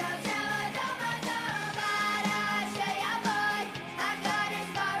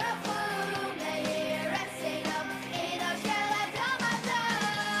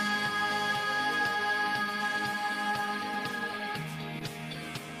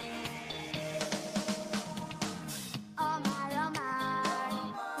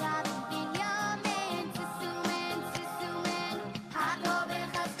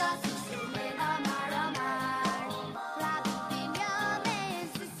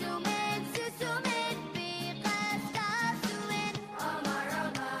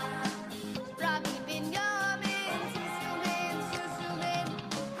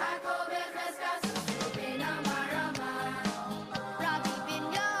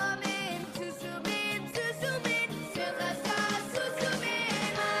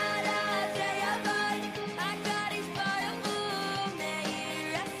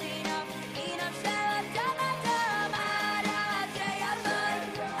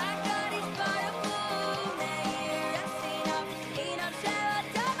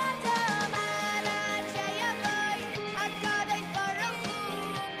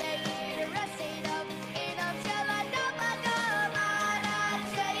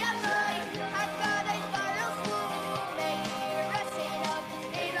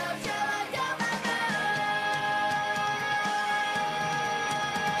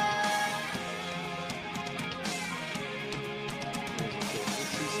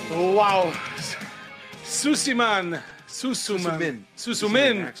Wow. Susumin.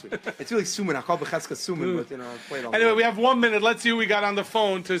 Actually. It's really Suman. I call it Becheska Suman, but I played all Anyway, we have 1 minute. Let's see who we got on the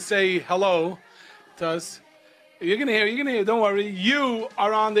phone to say hello to us. You're going to hear. Don't worry. You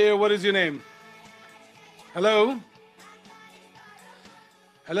are on there. What is your name? Hello?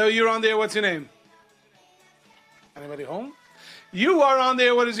 Hello, you're on there. What's your name? Anybody home? You are on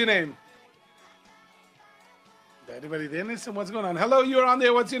there. What is your name? Anybody there? Listen, what's going on? Hello, you're on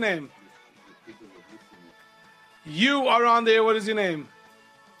there. What's your name? You are on there. What is your name?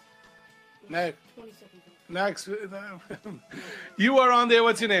 Next. You are on there.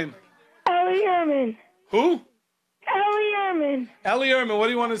 What's your name? Ellie Ehrman. Who? Ellie Ehrman. Ellie Ehrman. What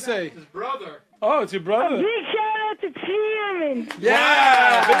do you want to say? His brother. Oh, it's your brother. A big shout out to Tzvi Ehrman.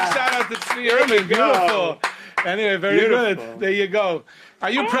 Yeah, big shout out to Tzvi Ehrman. Beautiful. Anyway, very good. There you go. Are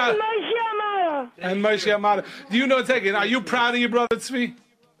you proud? And Moshe Amada. Do you know, Tegan, are you proud of your brother Tzvi?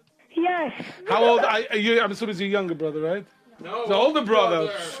 Yes. How old are you? I'm assuming it's your younger brother, right? No. The older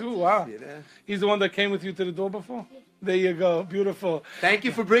brother. Ooh, wow. He's the one that came with you to the door before? There you go. Beautiful. Thank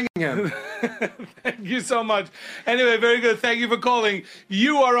you for bringing him. Thank you so much. Anyway, very good. Thank you for calling.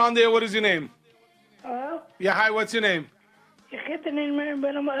 You are on there. What is your name? Hello? Yeah, hi. What's your name?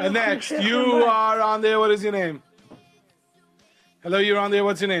 And Next. You are on there. What is your name? Hello, you're on there.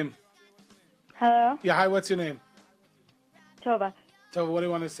 What's your name? Hello? Yeah, hi. What's your name? Tova. Tova, what do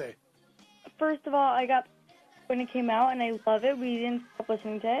you want to say? First of all, I got when it came out, and I love it. We didn't stop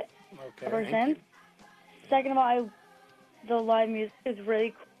listening to it ever since. Second of all, the live music is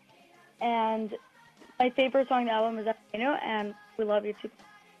really cool. And my favorite song on the album is Achenu, and we love you too.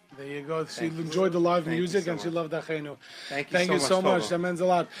 There you go. She enjoyed the live music, and she loved Achenu. Thank you so much. That means a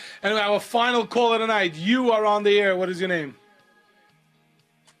lot. Anyway, our final call of the night. You are on the air. What is your name?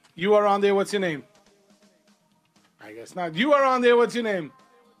 You are on there. What's your name? I guess not. You are on there. What's your name?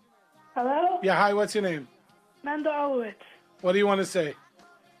 Hello? Yeah, hi. What's your name? Manda Olowitz. What do you want to say?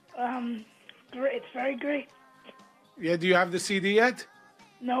 Great. It's very great. Yeah, do you have the CD yet?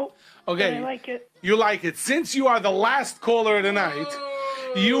 No. Okay. But I like it. You like it. Since you are the last caller of the night,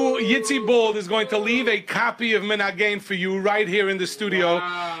 Yitzi Bold is going to leave a copy of Minagain for you right here in the studio.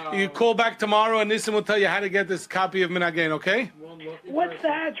 Wow. You call back tomorrow and Nissim will tell you how to get this copy of Minagain, okay? What's the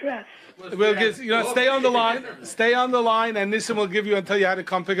address? We'll get, stay on the line. Stay on the line, and Nissim will give you and tell you how to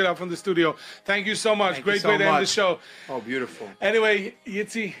come pick it up from the studio. Thank you so much. Great way to end the show. Oh, beautiful. Anyway,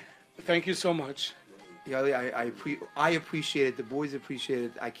 Yitzi, thank you so much. Yoely, I appreciate it. The boys appreciate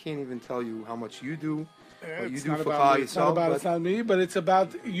it. I can't even tell you how much you do. What you do for Chal Yisrael. It's not me, but it's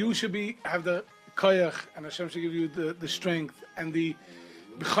about you should have the koyach, and Hashem should give you the strength and the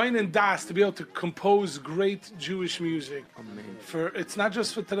b'chain and das to be able to compose great Jewish music. Amen. It's not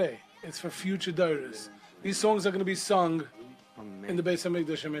just for today; it's for future daughters. These songs are going to be sung in the Beis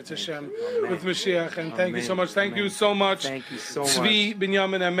Hamikdash and Hashem with Mashiach. And thank you so much. Thank you so much. Thank you so much. Tzvi,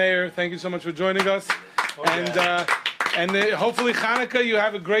 Binyamin, and Meir. Thank you so much for joining us. And hopefully Hanukkah, you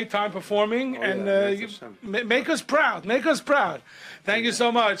have a great time performing, make us proud. Make us proud. Thank you so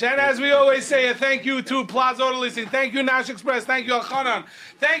much. And as we always say, a thank you to Plaza Auto Leasing. Thank you, Nash Express. Thank you, Alchanan.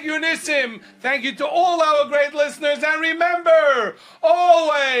 Thank you, Nissim. Thank you to all our great listeners. And remember,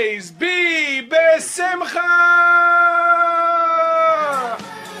 always be besimcha.